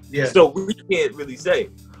wins. Yeah. So we can't really say.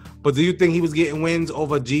 But do you think he was getting wins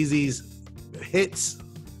over Jeezy's hits?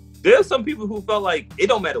 There's some people who felt like it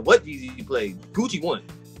don't matter what Jeezy played, Gucci won.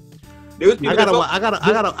 I gotta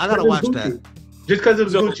watch that. Just because it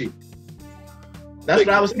was Gucci. That's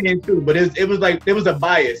what I was saying too. But it was like there was a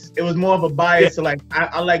bias. It was more of a bias to like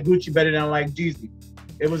I like Gucci better than I like Jeezy.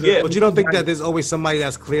 It was. But you don't think that there's always somebody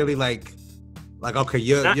that's clearly like okay,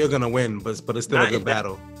 you're gonna win, but it's still a good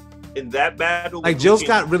battle. In that battle, like Jill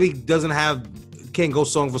Scott really can't go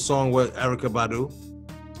song for song with Erykah Badu.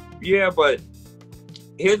 Yeah, but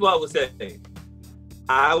here's what I would say.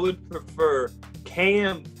 I would prefer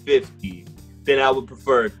Cam 50 than I would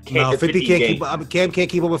prefer Cam 50 can't keep up. Cam can't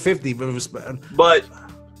keep up with 50. But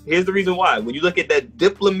here's the reason why. When you look at that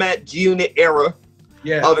Diplomat G-Unit era,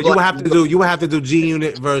 you would have to do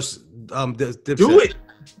G-Unit versus Dipset.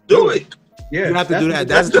 Do it. Yeah, You have to do that.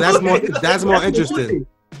 That's more interesting.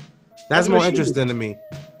 That's more interesting to me.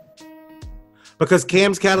 Because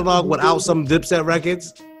Cam's catalog without some Dipset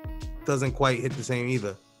records doesn't quite hit the same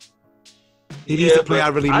either. He needs to play I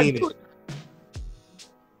Really Mean It.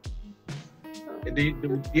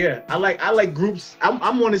 Yeah, I like groups.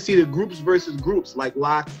 I'm want to see the groups versus groups, like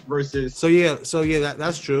Locks versus. So yeah,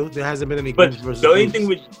 that's true. There hasn't been any But groups versus the only groups.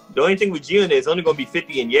 thing with G on it's only gonna be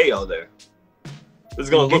 50 and Yayo there. It's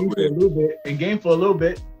gonna look for a weird. little bit and Game for a little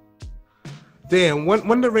bit. Damn,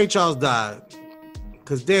 when did Ray Charles die?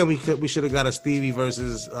 Because damn, we should have got a Stevie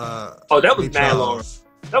versus. That was Ray mad long. Charles.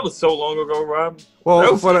 That was so long ago, Rob.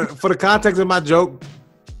 Well, for the context of my joke,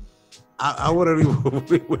 I would have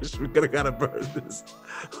really wish we could have got a versus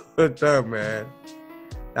with them, man.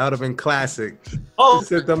 That would have been classic. Oh,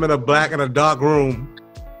 Sit them in a black and a dark room.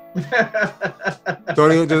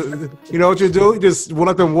 Don't even you know what you do? You just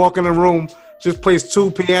let them walk in the room. Just place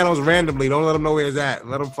 2 pianos randomly. Don't let them know where it's at.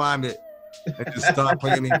 Let them find it and just start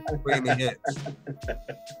playing the hits.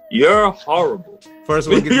 you're horrible. First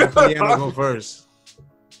one gets the piano go first.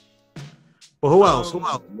 But who else? Who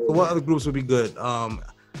else? What other groups would be good?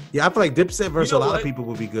 Yeah, I feel like Dipset versus a lot of people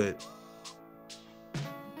would be good.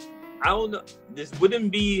 I don't know. This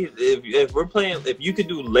wouldn't be if we're playing. If you could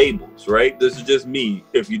do labels, right? This is just me.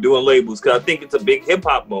 If you're doing labels, because I think it's a big hip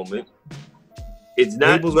hop moment. It's not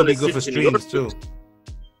Labels would be good for sit to New streams too.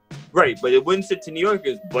 Right, but it wouldn't sit to New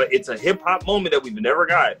Yorkers. But it's a hip hop moment that we've never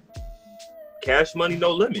got. Cash Money,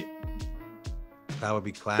 No Limit. That would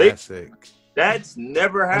be classic. That's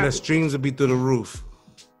never And the happened. streams would be through the roof.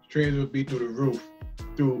 Streams would be through the roof.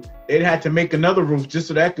 They'd had to make another roof just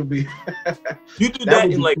so that could be. You do that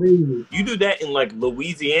would in be like crazy. you do that in like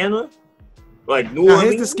Louisiana, like New Now, here's the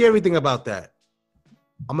Orleans. scary thing about that.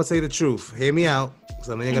 I'm gonna say the truth. Hear me out, because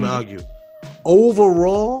I know you're gonna argue.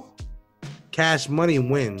 Overall, Cash Money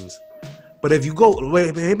wins. But if you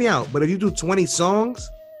hear me out. But if you do 20 songs,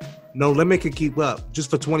 No Limit can keep up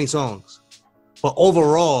just for 20 songs. But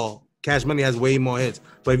overall, Cash Money has way more hits.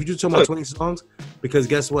 But if you do 20 songs, because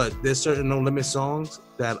guess what? There's certain No Limit songs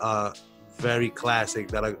that are very classic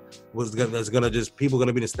that's gonna just people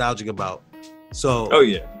gonna be nostalgic about. So Oh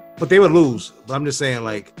yeah, but they would lose. But I'm just saying,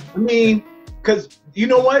 like, I mean, because you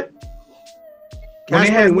know what?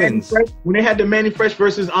 Cash Money wins. When they had the Manny Fresh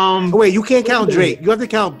versus Oh, wait, you can't count Drake. You have to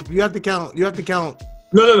count.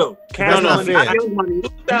 no. Cash not Money. fair. Young Money. You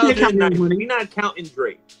can't count Young Money. We're not counting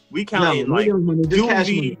Drake. We No, counting no like Young Money, just Cash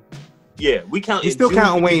Doobie. Money. Yeah, we counting. We still Doobie.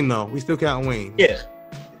 counting Wayne though. We still counting Wayne. Yeah.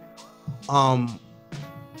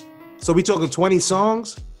 So we talking 20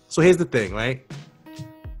 songs. So here's the thing, right?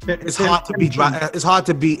 It's hard to beat.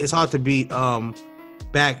 It's hard to beat.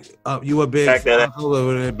 Back up. You a big. Back that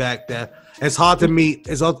up. Back that. It's hard to meet.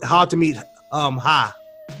 It's hard to meet. High.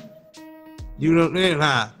 You don't need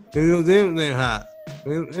high. You don't need high.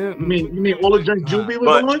 You mean all the joints Juby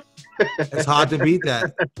was on? It's hard to beat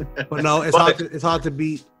that. But no, it's hard to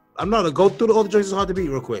beat. I'm not gonna go through all the joints. It's hard to beat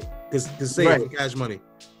real quick. Cause say Right. it for Cash Money.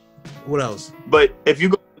 What else? But if you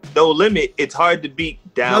go with No Limit, it's hard to beat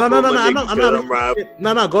down. No. I'm not. Rob.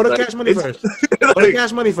 No. Go to Like, Cash Money it's- first. Go to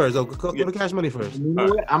Cash Money first. Go to Cash Money first. You know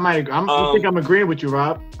what? I think I'm agreeing with you,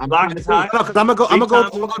 Rob. I'm Lock trying is to high. No, because I'm gonna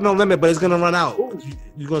go No Limit, but it's gonna run out.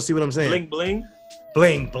 You're gonna see what I'm saying. Bling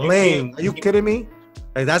Bling, bling. Are you kidding me?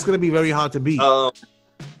 Like, that's gonna be very hard to beat.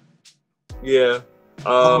 Yeah.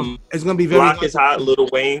 It's gonna be very Block hard is to hot. Little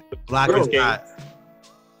Wayne. Block Bro. is hot.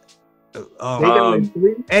 They got like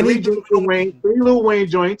three Lil Wayne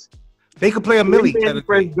joints. They could play a milli. Three Manny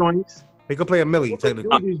Fresh Technically. joints. They could play a milli.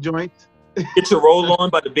 Technically, These joints. Get Your Roll On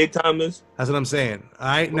by the Big Timers. that's what I'm saying. All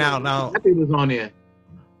right, now, I think it was on there.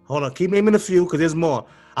 hold on. Keep naming a few because there's more.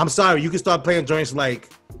 I'm sorry. You can start playing joints like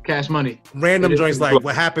Cash Money. random It is. joints like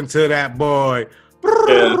 "What Happened to That Boy."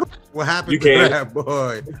 Yeah. What happened You to can. that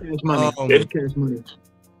boy? Cash Money. Cash Money.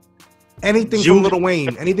 Anything June- from Lil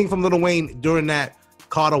Wayne. Anything from Lil Wayne during that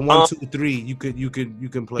Carter 1, 2, 3. You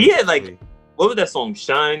can play. He had like what was that song?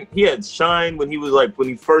 Shine. He had Shine when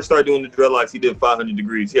he first started doing the dreadlocks. He did 500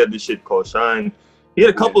 Degrees. He had this shit called Shine. He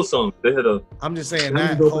had a couple songs. They had a. I'm just saying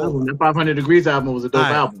That that. was a dope album. That 500 Degrees album was a dope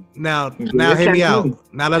Alright, album. Now That's hear me Cash out. Money.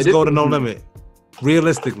 Now let's It go is to No Cash Money. Limit.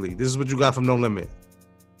 Realistically, this is what you got from No Limit.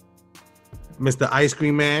 Mr. Ice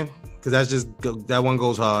Cream Man, because that's just that one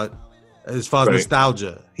goes hard. As far as Right.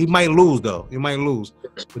 nostalgia, he might lose though. He might lose,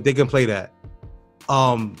 but they can play that.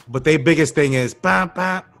 But their biggest thing is bam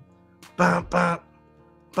bam bam bam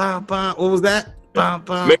bam bam. What was that? Bam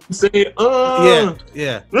bam. Make him say,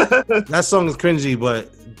 Yeah. That song is cringy,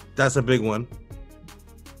 but that's a big one.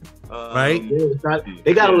 Right?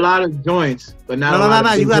 They got a lot of joints, but not a lot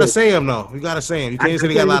No. of You big gotta hits. say them though. You gotta say them. You can't say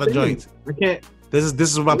they got a lot of joints. I can't. This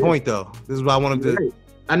is my point though. This is what I wanted to. Right.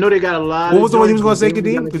 I know they got a lot. What was the one you was gonna say,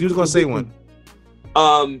 Kadeem? Because you was gonna say one.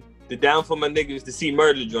 The Down for My Niggas to See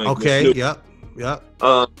Murder joint. Okay. Yep.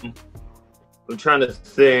 I'm trying to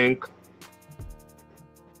think.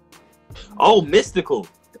 Oh, Mystical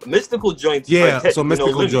joints. Yeah. So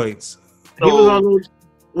Mystical joints. He was on.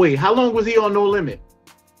 Wait, how long was he on No Limit?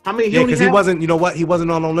 How many? Yeah, because he wasn't. You know what? He wasn't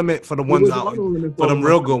on No Limit for the ones out for them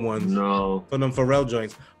real good ones. No, for them Pharrell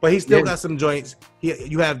joints. But he still got some joints.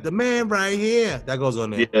 You have the man right here that goes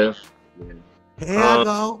on there. Yeah. Here I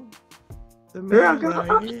go. The man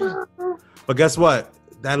right here. But guess what?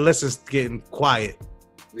 That list is getting quiet.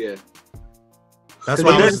 Yeah. That's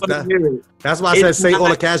why I said say all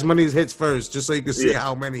the Cash Money's hits first, just so you can see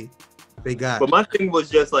how many they got. But my thing was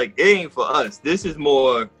just like, it ain't for us. This is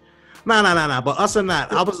more. Nah. But us or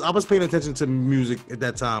not, I was paying attention to music at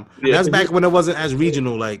that time. Yeah. That's back when it wasn't as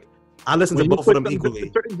regional. Like I listened to both of them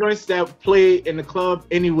equally. Certain joints that play in the club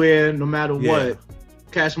anywhere, no matter what,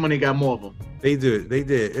 Cash Money got more of them. They did.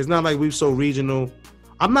 It's not like we're so regional.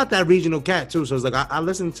 I'm not that regional cat too, so it's like I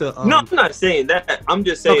listen to. No, I'm not saying that. I'm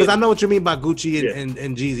just saying because I know what you mean by Gucci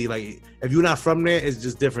and Jeezy. Like if you're not from there, it's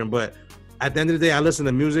just different. But at the end of the day, I listen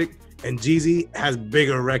to music, and Jeezy has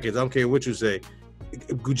bigger records. I don't care what you say.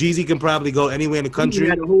 Jeezy can probably go anywhere in the country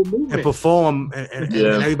and perform, and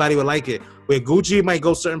everybody would like it. Where Gucci might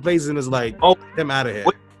go certain places and it's like, them out of here.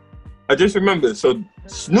 I just remember. So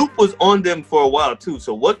Snoop was on them for a while too.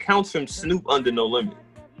 So what counts from Snoop under No Limit?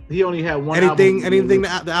 He only had one anything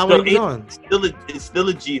the album was on. It's still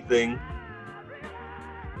a G thing.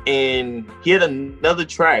 And he had another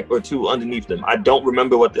track or two underneath them. I don't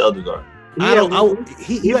remember what the others are. He had one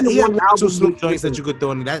or two Snoop joints that you could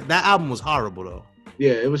throw in. That album was horrible though.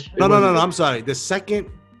 Yeah, it was. No. I'm sorry. This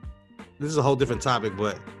is a whole different topic,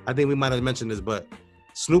 but I think we might have mentioned this. But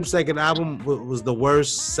Snoop's second album was the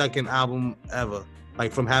worst second album ever.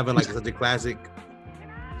 Like from having like such a classic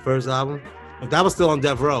first album. But that was still on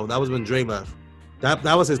Death Row. That was when Dre left. That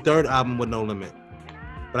was his third album with No Limit.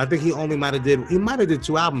 But I think he might have did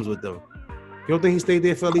 2 albums with them. You don't think he stayed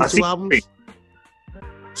there for at least 2 albums?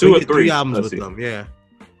 2 or 3. 3 albums with them, yeah.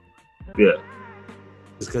 Yeah.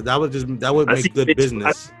 Because that would make good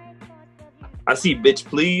business. I see Bitch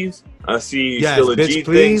Please. I see still a Bitch G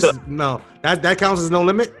Please. thing. No, that counts as No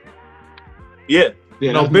Limit. Yeah.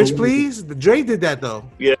 No, Bitch Please. The Dre did that though.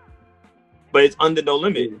 Yeah. But it's under No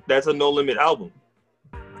Limit. That's a No Limit album.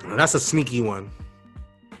 That's a sneaky one.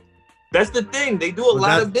 That's the thing. They do a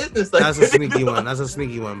lot of business. Like that's a sneaky one. That's a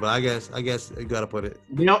sneaky one. But I guess you gotta put it.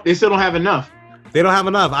 You know, they still don't have enough. They don't have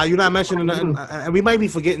enough. You're not mentioning nothing, and we might be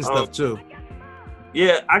forgetting stuff too.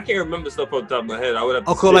 Yeah, I can't remember stuff off the top of my head. I would have.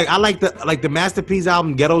 Okay, like I like the Masterpiece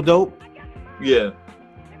album, Ghetto Dope. Yeah.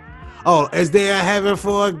 Oh, is there a heaven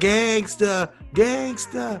for a gangster? That's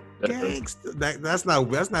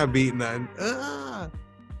not beating nothing. That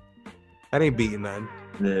ain't beating nothing.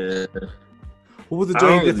 Yeah. What was the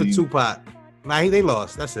joint he did for Tupac? Nah, they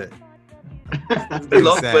lost. That's it. They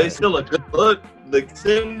lost, but it's still a good look. The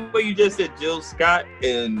same way you just said Jill Scott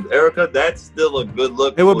and Erica, that's still a good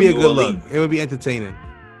look. It would be a good look. It would be entertaining.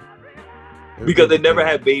 Because they never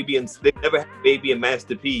had Baby and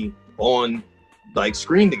Master P on like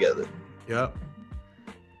screen together. Yep.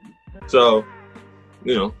 So,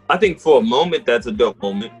 I think for a moment that's a dope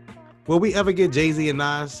moment. Will we ever get Jay-Z and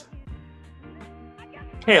Nas?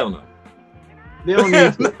 Hell no. They don't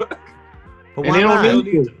need to. But why not?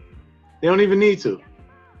 They don't even need to.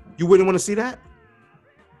 You wouldn't want to see that?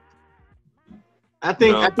 I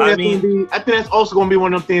think that's also going to be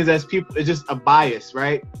one of them things that's people. It's just a bias,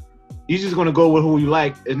 right? You're just going to go with who you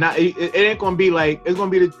like. It's not. It ain't going to be like it's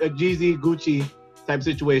going to be a Jeezy Gucci type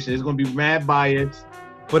situation. It's going to be mad bias.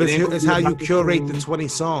 But it's how you curate the 20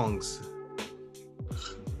 songs.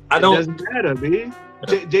 It doesn't matter, B.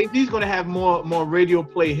 Jay-Z's going to have more radio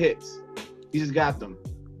play hits. He just got them.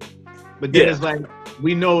 But then it's like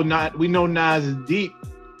we know Nas is deep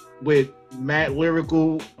with mad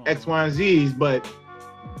lyrical X, Y, and Z's, but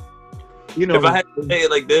if I had to say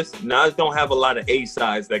it like this, Nas don't have a lot of A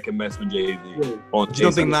sides that can mess with Jay-Z. Yeah. You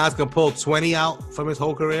don't think Nas can pull 20 out from his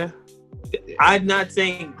whole career? I'm not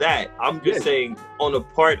saying that. I'm just saying on a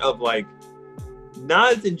part of like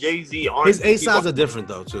Nas and Jay-Z aren't. His A sides are different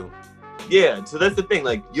though too. Yeah, so that's the thing.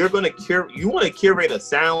 Like you want to curate a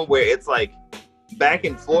sound where it's like back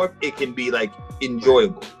and forth. It can be like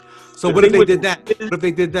enjoyable. So what if they did that? What if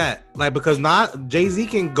they did that? Like because Jay-Z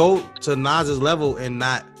can go to Nas's level and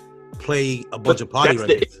not play a bunch of party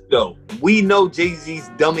records. No, we know Jay-Z's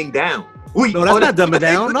dumbing down. No, that's not dumbing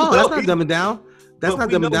down. No, that's not dumbing down. That's not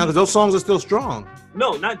dumbing down because those songs are still strong.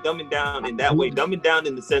 No, not dumbing down in that way. Dumbing down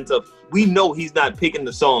in the sense of we know he's not picking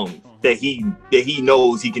the song that he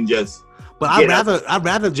knows he can just. But I'd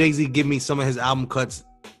rather Jay-Z give me some of his album cuts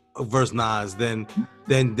versus Nas than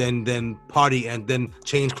Party and then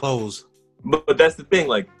Change Clothes. But that's the thing,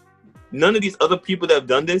 like none of these other people that have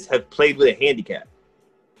done this have played with a handicap.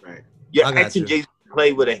 Right. You're asking Jay-Z to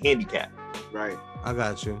play with a handicap. Right. I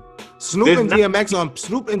got you. Snoop and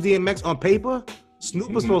DMX on paper,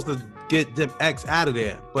 Snoop was supposed to get X out of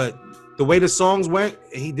there, but the way the songs went,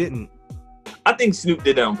 he didn't. I think Snoop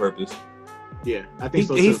did that on purpose. Yeah, I think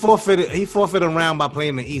so. He forfeited a round by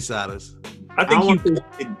playing the East Siders. I think he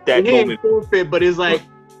forfeited that he moment. Ain't forfeit, but it's like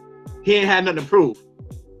he ain't had nothing to prove.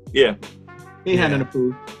 Yeah, he ain't had nothing to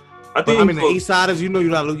prove. The East Siders, you're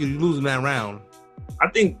losing that round. I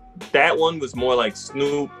think that one was more like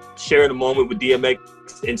Snoop sharing a moment with DMX,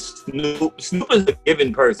 and Snoop is a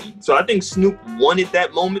given person. So I think Snoop wanted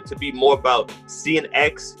that moment to be more about seeing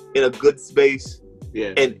X in a good space,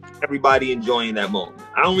 and everybody enjoying that moment.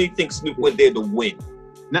 I only think Snoop went there to win.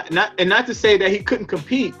 Not to say that he couldn't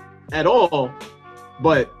compete at all,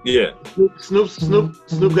 but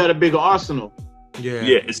Snoop got a bigger arsenal.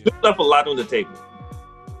 Yeah. Snoop left a lot on the table.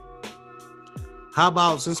 How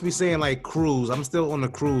about, since we saying like cruise, I'm still on the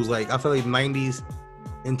cruise. Like I feel like 90s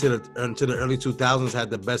into the early 2000s had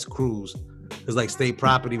the best cruise. Cause like State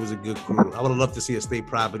Property was a good cruise. I would have loved to see a State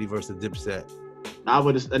Property versus Dipset. I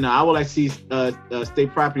would like to see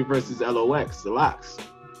State Property versus LOX, the Locks.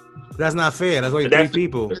 That's not fair. That's only three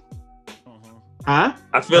people. Huh?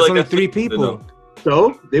 I feel that's like only three people.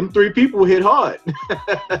 So them 3 people hit hard.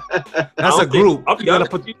 That's a group.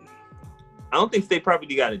 I don't think State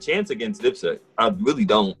Property got a chance against Dipset. I really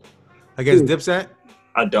don't. Against Dipset?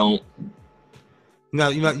 I don't.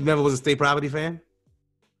 You never was a State Property fan?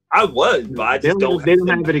 I was, but I just don't. They don't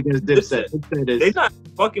have it against Dipset. They're not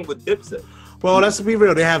fucking with Dipset. Well, let's be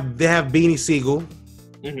real. They have Beanie Siegel.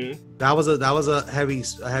 Mm-hmm. That was a heavy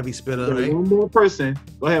spitter. Right? One more person.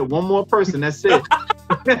 Go ahead. One more person. That's it.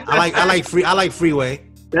 I like Freeway.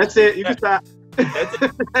 That's it. You can stop.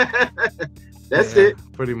 That's it.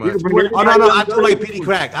 Pretty much. Oh no, I do like Petey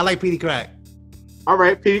Crack. I like Petey Crack. All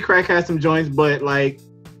right, Petey Crack has some joints, but like,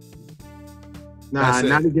 not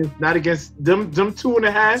against them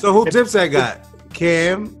 2.5. So who Dipset got?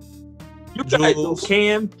 Cam. You got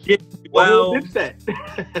Cam. Well, Dipset.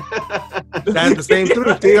 That's the same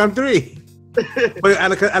 3-on-3.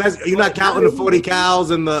 But you're not counting the 40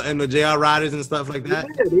 Cows and the JR Riders and stuff like that.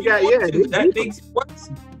 Yeah, they got that makes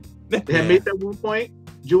sense. They had made that 1 point.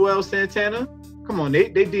 Joel Santana. Come on, they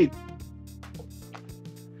deep.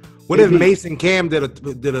 What if Mason Cam did a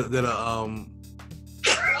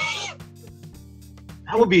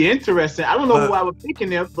That would be interesting. I don't know who I would pick in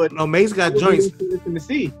there, but no, Mace got joints. Interesting to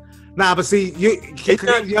see. Nah, but see, he's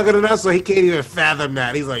younger than us, so he can't even fathom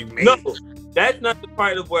that. He's like, Mace. No, that's not the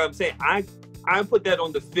part of where I'm saying I put that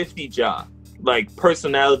on the 50 job. Like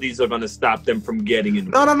personalities are gonna stop them from getting in.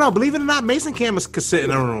 No. Believe it or not, Mason Cam could sit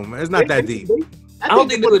in a room. It's not that deep. I don't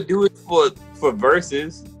think they would do it for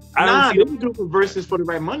verses. They would do it for verses for the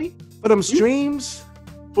right money. For them streams?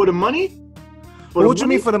 For the money? What you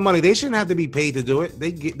mean for the money? They shouldn't have to be paid to do it.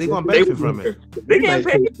 They gonna benefit from it. They getting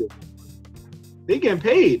paid. They getting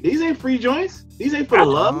paid. These ain't free joints. These ain't for the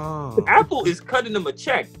love. Apple is cutting them a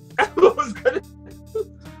check.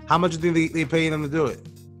 How much do you think they pay them to do it?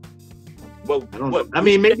 Well, I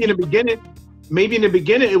mean, maybe in the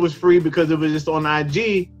beginning it was free because it was just on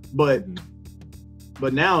IG, but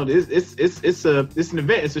now it's an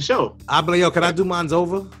event. It's a show. I believe, can I do mine's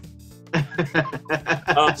over?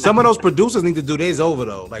 Some of those producers need to do theirs over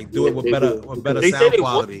though. Like do it with better sound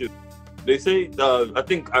quality. They say I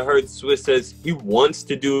think I heard Swiss says he wants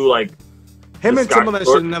to do like him and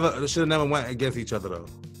Timbaland should have never went against each other though.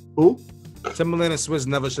 Who? Timbaland and Swiss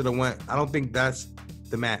never should have went. I don't think that's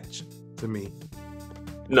the match to me.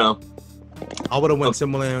 No. I would have went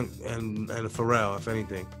Timbaland and Pharrell if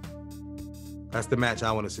anything. That's the match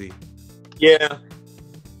I want to see. Yeah.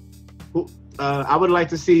 I would like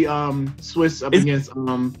to see Swiss up against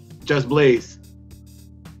Just Blaze.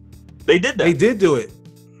 They did that. They did do it.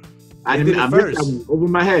 I missed that one over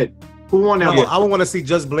my head. Who won that one? I would want to see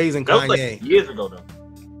Just Blaze and Kanye. That was like years ago though.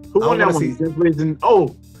 Who won that one? Just Blaze and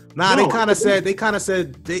They kind of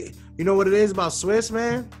said you know what it is about Swiss,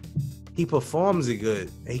 man? He performs it good.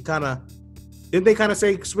 And he didn't they kind of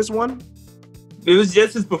say Swiss won? It was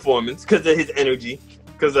just his performance because of his energy,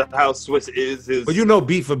 because of how Swiss is. But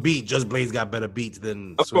beat for beat, Just Blaze got better beats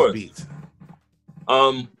than Swiss beats.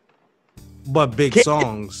 But big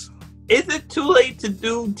songs. Is it too late to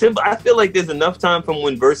do Timber? I feel like there's enough time from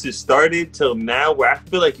when Versus started till now where I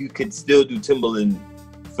feel like you could still do Timbaland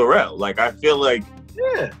Pharrell. Like I feel like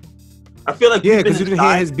Yeah. Yeah, because you didn't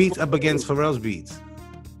hear his beats up against Pharrell's beats.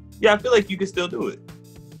 Yeah, I feel like you could still do it.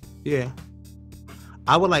 Yeah.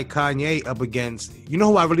 I would like Kanye up against, you know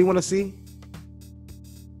who I really want to see?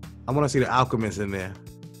 I want to see the Alchemist in there.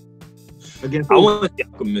 Against I want to see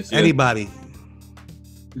Alchemist. Yeah. Anybody.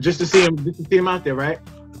 just to see him out there, right?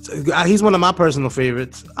 He's one of my personal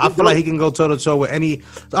favorites. I feel like he can go toe to toe with any.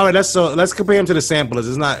 All right, let's compare him to the samplers.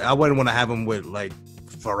 It's not. I wouldn't want to have him with like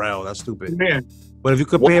Pharrell. That's stupid. Man, But if you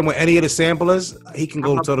compare him with any of the samplers, he can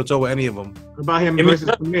go toe to toe with any of them. about him versus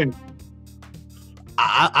Premier.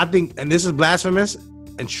 I think, and this is blasphemous,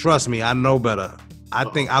 and trust me, I know better. I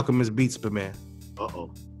think Alchemist beats Premier.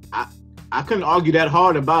 I couldn't argue that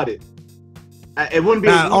hard about it. It wouldn't be.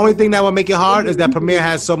 Now, the only thing that would make it hard is that Premier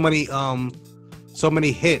has so many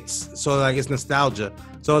hits, so like it's nostalgia.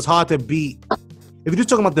 So it's hard to beat. If you're just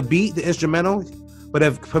talking about the beat, the instrumental, but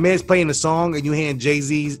if Premier's playing the song and you hearing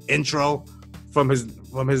Jay-Z's intro from his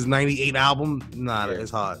 '98 album,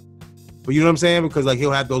 it's hard. But you know what I'm saying? Because like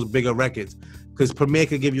he'll have those bigger records. Because Premier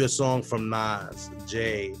could give you a song from Nas,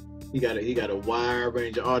 Jay. He got a wide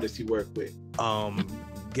range of artists he worked with.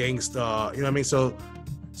 Gangstar, you know what I mean? So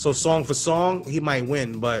song for song, he might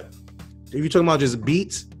win. But if you're talking about just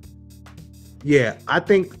beats, I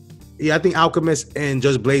think Alchemist and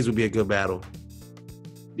Just Blaze would be a good battle.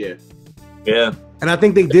 Yeah. And I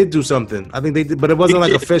think they did do something. I think they did, but it wasn't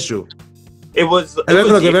like official. It was.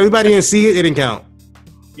 Look, if everybody didn't see it, it didn't count.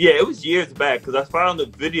 Yeah, it was years back because I found the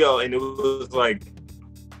video and it was like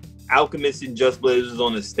Alchemist and Just Blaze was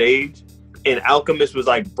on the stage, and Alchemist was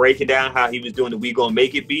like breaking down how he was doing the "We Gonna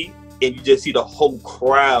Make It" beat, and you just see the whole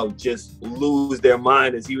crowd just lose their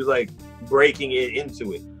mind as he was like breaking it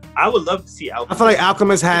into it. I would love to see Alchemist. I feel like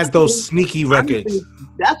Alchemist has those sneaky records.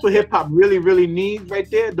 That's what hip hop really, really needs right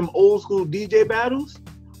there. Them old school DJ battles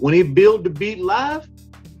when they build the beat live.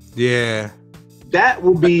 Yeah, that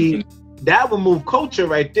will move culture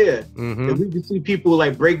right there. Mm-hmm. If we can see people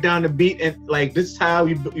like break down the beat and like this is how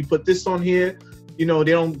you put this on here. You know,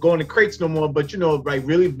 they don't go in the crates no more, but you know, like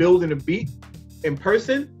really building a beat in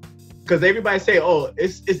person. Because everybody say, oh,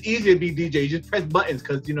 it's easier to be DJ. You just press buttons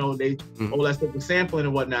because you know they all that stuff with sampling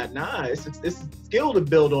and whatnot. Nah, it's a skill to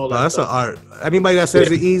build all that. That's stuff. an art. Anybody that says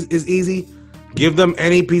it's easy, give them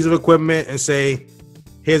any piece of equipment and say,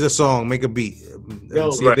 here's a song, make a beat.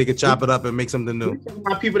 And see if they can chop it up and make something new. We're talking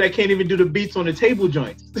about people that can't even do the beats on the table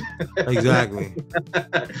joints. Exactly.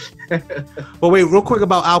 But wait, real quick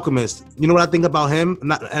about Alchemist. You know what I think about him?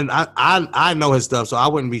 I know his stuff, so I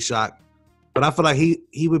wouldn't be shocked. But I feel like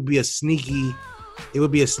he would be a sneaky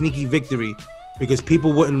victory because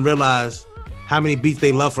people wouldn't realize how many beats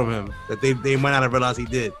they love from him that they might not have realized he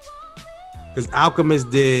did. Because Alchemist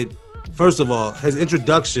did, first of all, his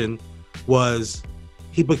introduction was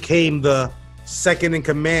he became the second in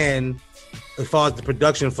command as far as the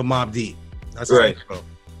production for Mobb Deep. That's right, bro.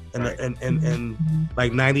 And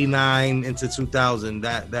like 99 into 2000,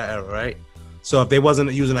 that era, right? So if they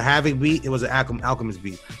wasn't using a Havoc beat, it was an Alchemist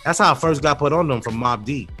beat. That's how I first got put on them from Mobb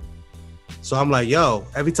Deep. So I'm like, yo,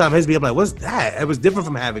 every time his beat, I'm like, what's that? It was different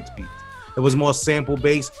from Havoc's beat. It was more sample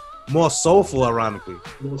based, more soulful, ironically.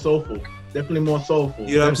 More soulful, definitely more soulful.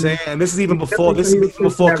 You know what I'm saying? And this is even before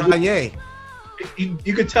Kanye.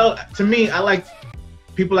 You could tell. To me, I like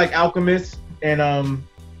people like Alchemist, and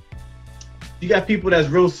you got people that's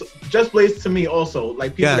real. Just Blaze to me also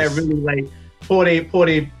like people that really like pour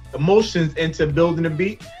they emotions into building a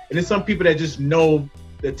beat, and there's some people that just know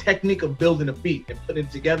the technique of building a beat and putting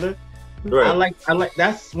it together. Right. I like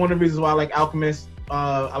that's one of the reasons why I like Alchemist.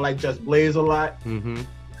 I like Just Blaze a lot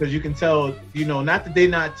because you can tell, you know, not that they're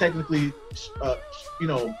not technically, you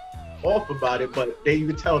know, off about it, but you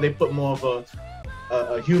can tell they put more of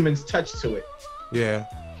a human's touch to it. Yeah.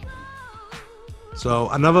 So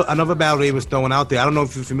another battle they was throwing out there. I don't know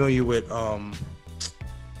if you're familiar with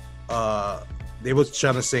they was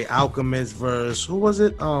trying to say Alchemist versus who was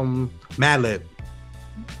it? Madlib.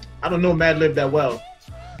 I don't know Madlib that well.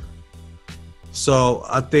 So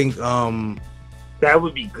I think that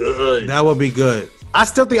would be good. That would be good. I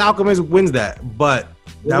still think Alchemist wins that, but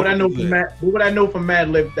what would I know from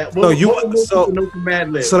Madlib?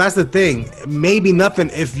 So that's the thing. Maybe nothing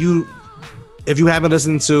if you haven't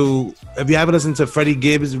listened to Freddie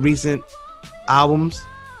Gibbs' recent albums.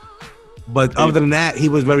 But other than that, he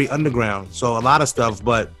was very underground. So a lot of stuff,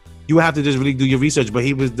 but you have to just really do your research. But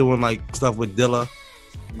he was doing like stuff with Dilla,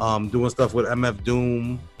 doing stuff with MF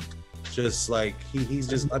Doom. just like he's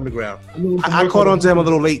just underground. I I caught on to him a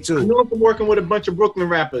little late I too. know him from working with a bunch of Brooklyn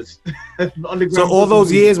rappers. Underground. So all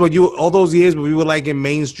those years when we were like in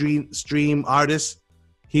mainstream artists,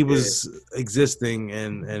 he was existing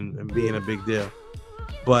and being a big deal.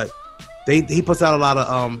 But he puts out a lot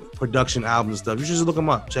of production albums and stuff. You should just look him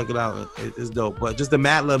up, check it out. It's dope. But just the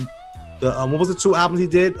Madlib, what was the 2 albums he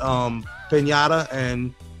did? Pinata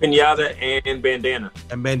and Bandana.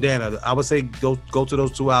 And Bandana. I would say go to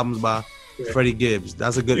those 2 albums by Freddie Gibbs.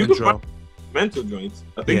 That's a good intro. Mental joints.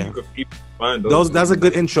 I think you could find those. That's a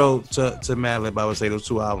good intro to Madlib. I would say those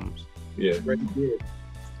 2 albums. Yeah.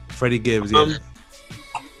 Freddie Gibbs. Yeah.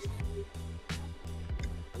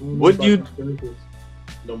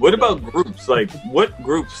 What about groups? Like, what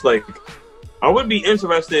groups? Like, I would be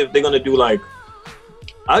interested if they're gonna do like,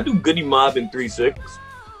 I do Goody Mob and 3-6.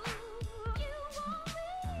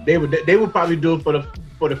 They would probably do it for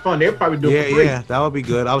the fun. They'd probably do it for free. Yeah, that would be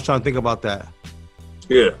good. I was trying to think about that.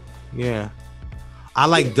 Yeah. I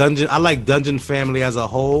like Dungeon Family as a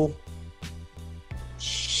whole.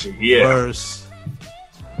 Yeah. Verse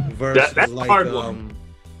that's like, a hard one.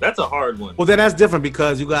 That's a hard one. Well, then that's different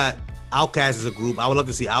because you got Outkast as a group. I would love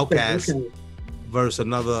to see Outkast versus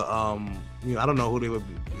another. I don't know who they would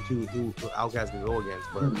be, who Outkast could go against,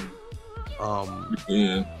 but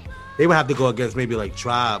they would have to go against maybe like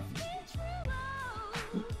Tribe.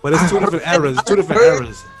 But it's 2 different eras. It's 2 different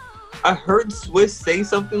eras. I heard Swiss say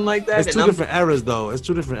something like that. It's 2 different eras, though. It's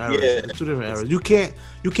 2 different eras. Yeah. It's 2 different eras.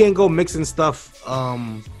 You can't go mixing stuff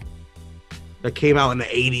that came out in the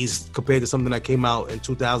 80s compared to something that came out in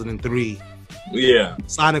 2003. Yeah.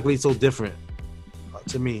 Sonically so different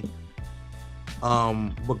to me.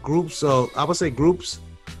 But groups, so I would say groups.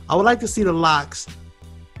 I would like to see the Locks.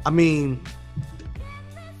 I mean,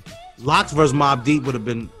 Locks versus Mobb Deep would have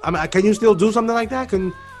been. I mean, can you still do something like that?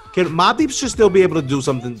 Can Mobb Deep should still be able to do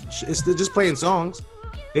something? It's still just playing songs.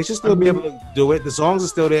 They should still be able to do it. The songs are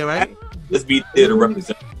still there, right? Let's be there to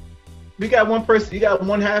represent. We got one person. You got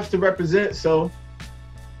one half to represent. So,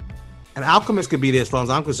 and Alchemist could be there as far as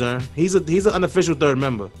I'm concerned. He's an unofficial 3rd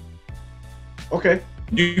member. Okay.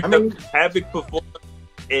 You have Havoc perform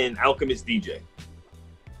and Alchemist DJ.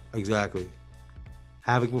 Exactly.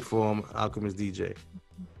 Havoc perform, Alchemist DJ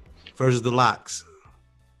versus the Locks.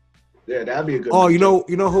 Yeah, that'd be a good. Oh, you know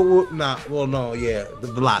who? Nah, well, no, yeah,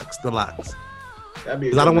 the Locks. That'd be.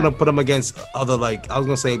 Because I don't want to put them against other, like, I was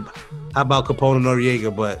gonna say, how about Capone and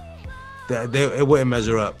Noriega, but it wouldn't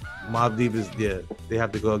measure up. Mobb Deep is they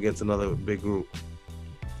have to go against another big group.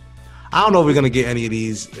 I don't know if we're gonna get any of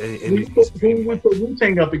these. Who we put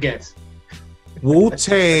Wu-Tang up against?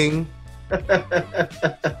 Wu-Tang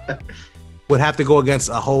would have to go against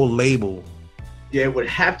a whole label. Yeah, it would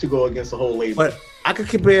have to go against the whole label. But I could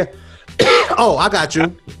compare. Oh, I got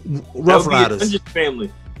you. Rough Riders. Dungeon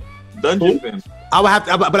Family. I would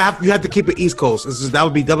have to, you have to keep it East Coast. That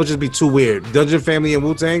would just be too weird. Dungeon Family and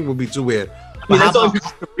Wu-Tang would be too weird. But how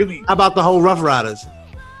about the whole Rough Riders?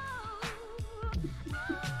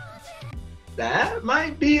 That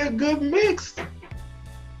might be a good mix.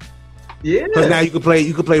 Yeah. Because now you could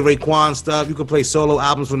play Raekwon stuff. You could play solo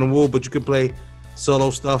albums from the Wu, but you could play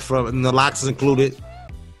solo stuff from, and the Locks is included.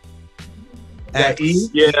 You got E.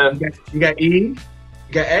 Yeah. You got E. You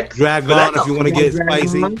got X. Dragon if you want to get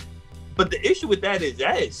spicy. But the issue with that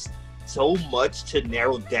is so much to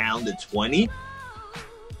narrow down to 20.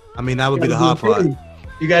 I mean, that would be the hard part.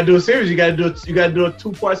 You gotta do a series. You gotta do a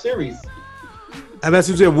 2-part series. Unless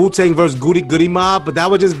you say Wu-Tang versus Goody Mob, but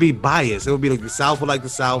that would just be biased. It would be like the South would like the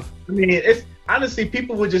South. I mean, it's honestly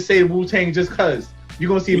people would just say Wu-Tang just cause you're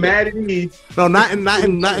gonna see Mad at Me. No, not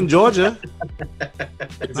in Georgia.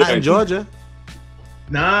 Not in Georgia.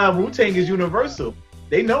 Nah, Wu-Tang is universal.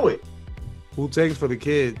 They know it. Wu-Tang's for the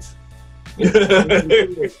kids.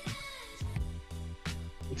 Wu-Tang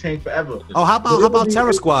forever. Oh, how about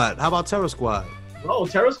Terror Squad? How about Terror Squad? Oh,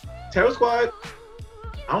 Terror Squad.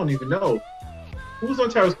 I don't even know. Who's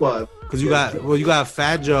on Terror Squad? Because you got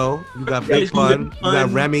Fat Joe, you got Big Pun, you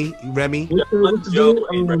got Remy.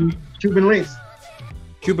 Cuban Links.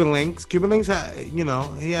 Cuban Links had,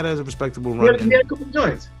 he had a respectable run. He had a couple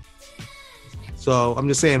joints. So I'm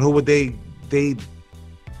just saying, who would they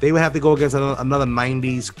would have to go against another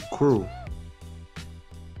 90s crew.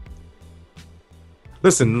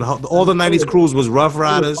 Listen, all the 90s crews was Rough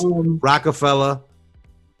Riders, Rockefeller.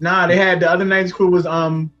 Nah, they had the other 90s crew was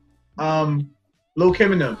Lil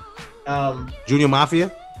Kim and them. Junior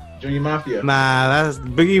Mafia? Junior Mafia. Nah,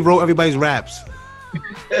 Biggie wrote everybody's raps.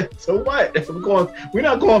 So what? We're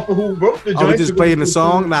not going for who wrote the joint. Are we just playing the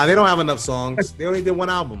song? Nah, they don't have enough songs. They only did one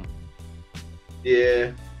album.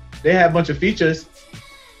 Yeah. They had a bunch of features.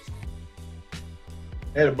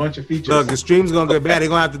 They had a bunch of features. Look, the stream's gonna get bad. They're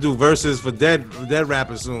gonna have to do verses for dead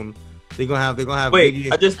rappers soon. They're gonna have Wait,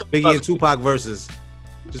 Biggie and Tupac verses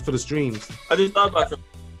just for the streams. I just thought about something.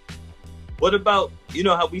 What about, you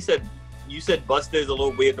know how you said Busta is a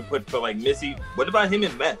little weird to put for like Missy. What about him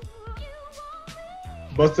and Meth?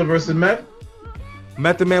 Busta versus Meth?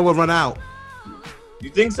 Method Man will run out. You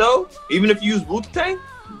think so? Even if you use Wu-Tang?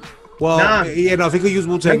 Well, Nah. yeah, no, if he could use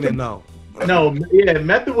Wu-Tang, then no. No, yeah,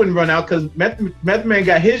 Method wouldn't run out because Method Man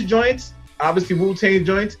got his joints, obviously Wu-Tang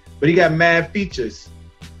joints, but he got mad features.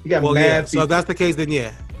 He got mad features. So if that's the case, then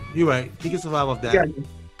yeah, you're right. He can survive off that. Yeah.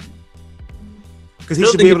 Because he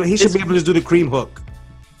should be able to just do the cream hook,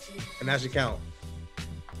 and that should count.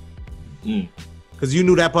 Because you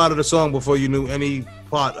knew that part of the song before you knew any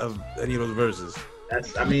part of any of those verses.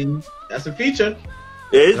 That's a feature.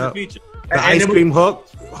 It is a feature. The ice cream hook,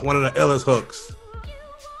 one of the illest hooks.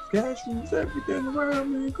 Cash moves everything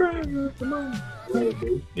around me, crying at the moment.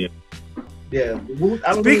 Yeah.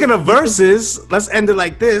 Speaking of verses, let's end it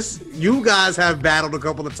like this. You guys have battled a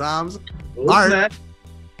couple of times. Art,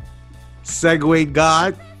 Segway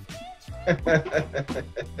God,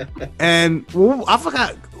 and I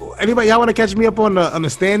forgot. Anybody, y'all want to catch me up on the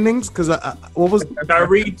standings? Because what was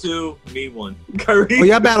Kairi 2, me 1. Kairi. Well,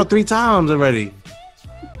 y'all battled 3 times already.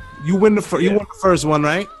 You win the you won the first one,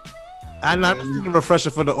 right? I'm not just a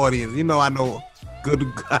refresher for the audience. You know I know good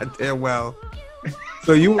goddamn well.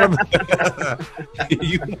 So you won.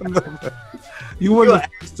 You won the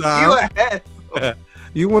first time.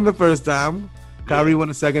 You won the first time. Kairi won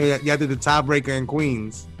the second. You had to do the tiebreaker in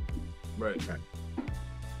Queens. Right.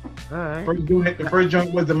 All right. The first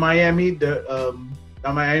joint was the Miami battle.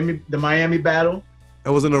 It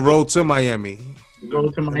was in the road to Miami.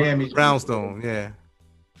 Road to Miami. Brownstone, yeah.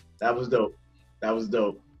 That was dope. I was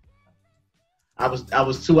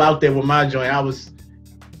too out there with my joint. I was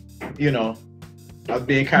being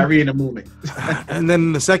Kairi in the movement. And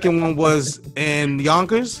then the second one was in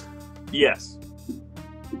Yonkers. Yes.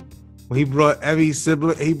 Well, he brought every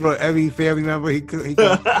sibling. He brought every family member he could.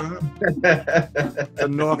 The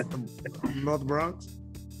North Bronx.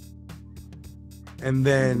 And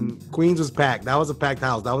then Queens was packed. That was a packed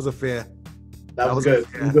house. That was a fair. That was good.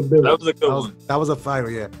 That was a good one. That was a fight,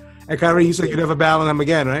 yeah. And Kairi, you said you never battle him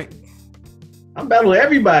again, right? I'm battling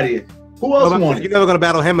everybody. Who else won? You're never gonna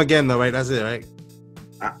battle him again, though, right? That's it, right?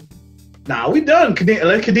 Nah, we done.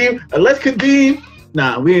 Unless Kadeem.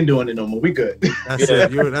 Nah, we ain't doing it no more. We good. That's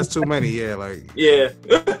it. That's too many. Yeah, like. Yeah.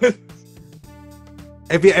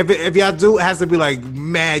 If y'all do, it has to be like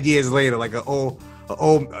mad years later, like an old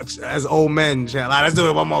men. Like, let's do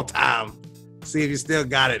it one more time. See if you still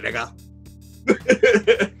got it, nigga.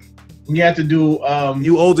 You have to do.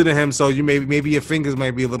 You older than him, so you maybe your fingers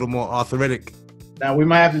might be a little more arthritic. Now we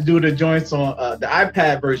might have to do the joints on the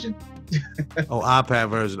iPad version. Oh, iPad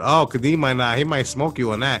version. Oh, Kadeem might not. He might smoke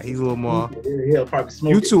you on that. He's a little more. He'll probably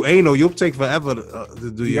smoke. You too anal. You'll take forever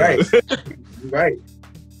to do yours. Right.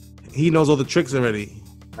 He knows all the tricks already.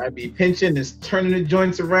 I'd be pinching and turning the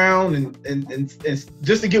joints around and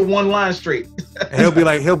just to get one line straight. And he'll be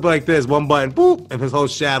like this, one button, boop, and his whole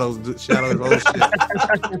shadow his whole shit.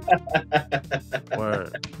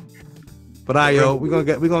 Word. But yo, we're gonna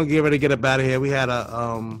get ready to get up out of here. We had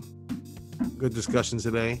a good discussion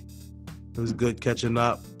today. It was good catching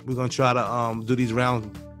up. We're gonna try to do these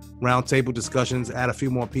round table discussions, add a few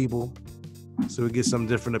more people, so we get some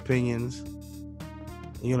different opinions.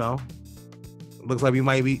 You know, looks like we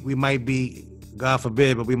might be, God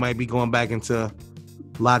forbid, but we might be going back into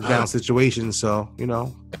lockdown situations. So you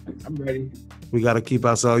know, I'm ready. We got to keep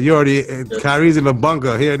ourselves. You already, Kyrie's in the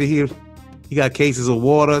bunker. He got cases of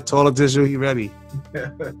water, toilet tissue. He ready.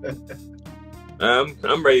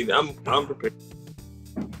 I'm ready. I'm prepared.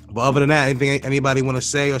 But other than that, anything anybody want to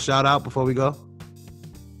say or shout out before we go?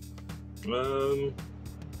 No,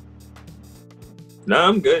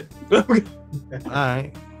 I'm good. All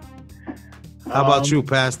right. How about you,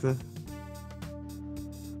 Pastor?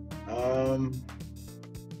 To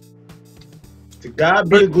God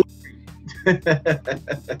be the glory.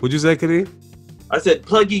 What'd you say, Kadeem? I said,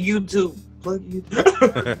 plug your YouTube. Plug your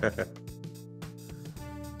YouTube.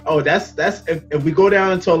 Oh, that's if we go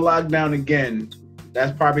down into a lockdown again,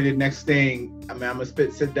 that's probably the next thing. I mean, I'm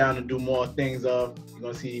gonna sit down and do more things. You're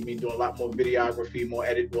gonna see me do a lot more videography, more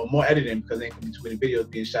editing because there ain't gonna be too many videos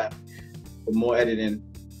being shot, but more editing.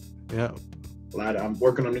 Yeah. I'm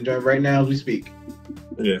working on the joint right now as we speak.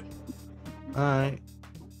 Yeah. All right.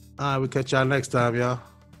 We'll catch y'all next time, y'all.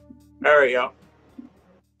 All right, y'all.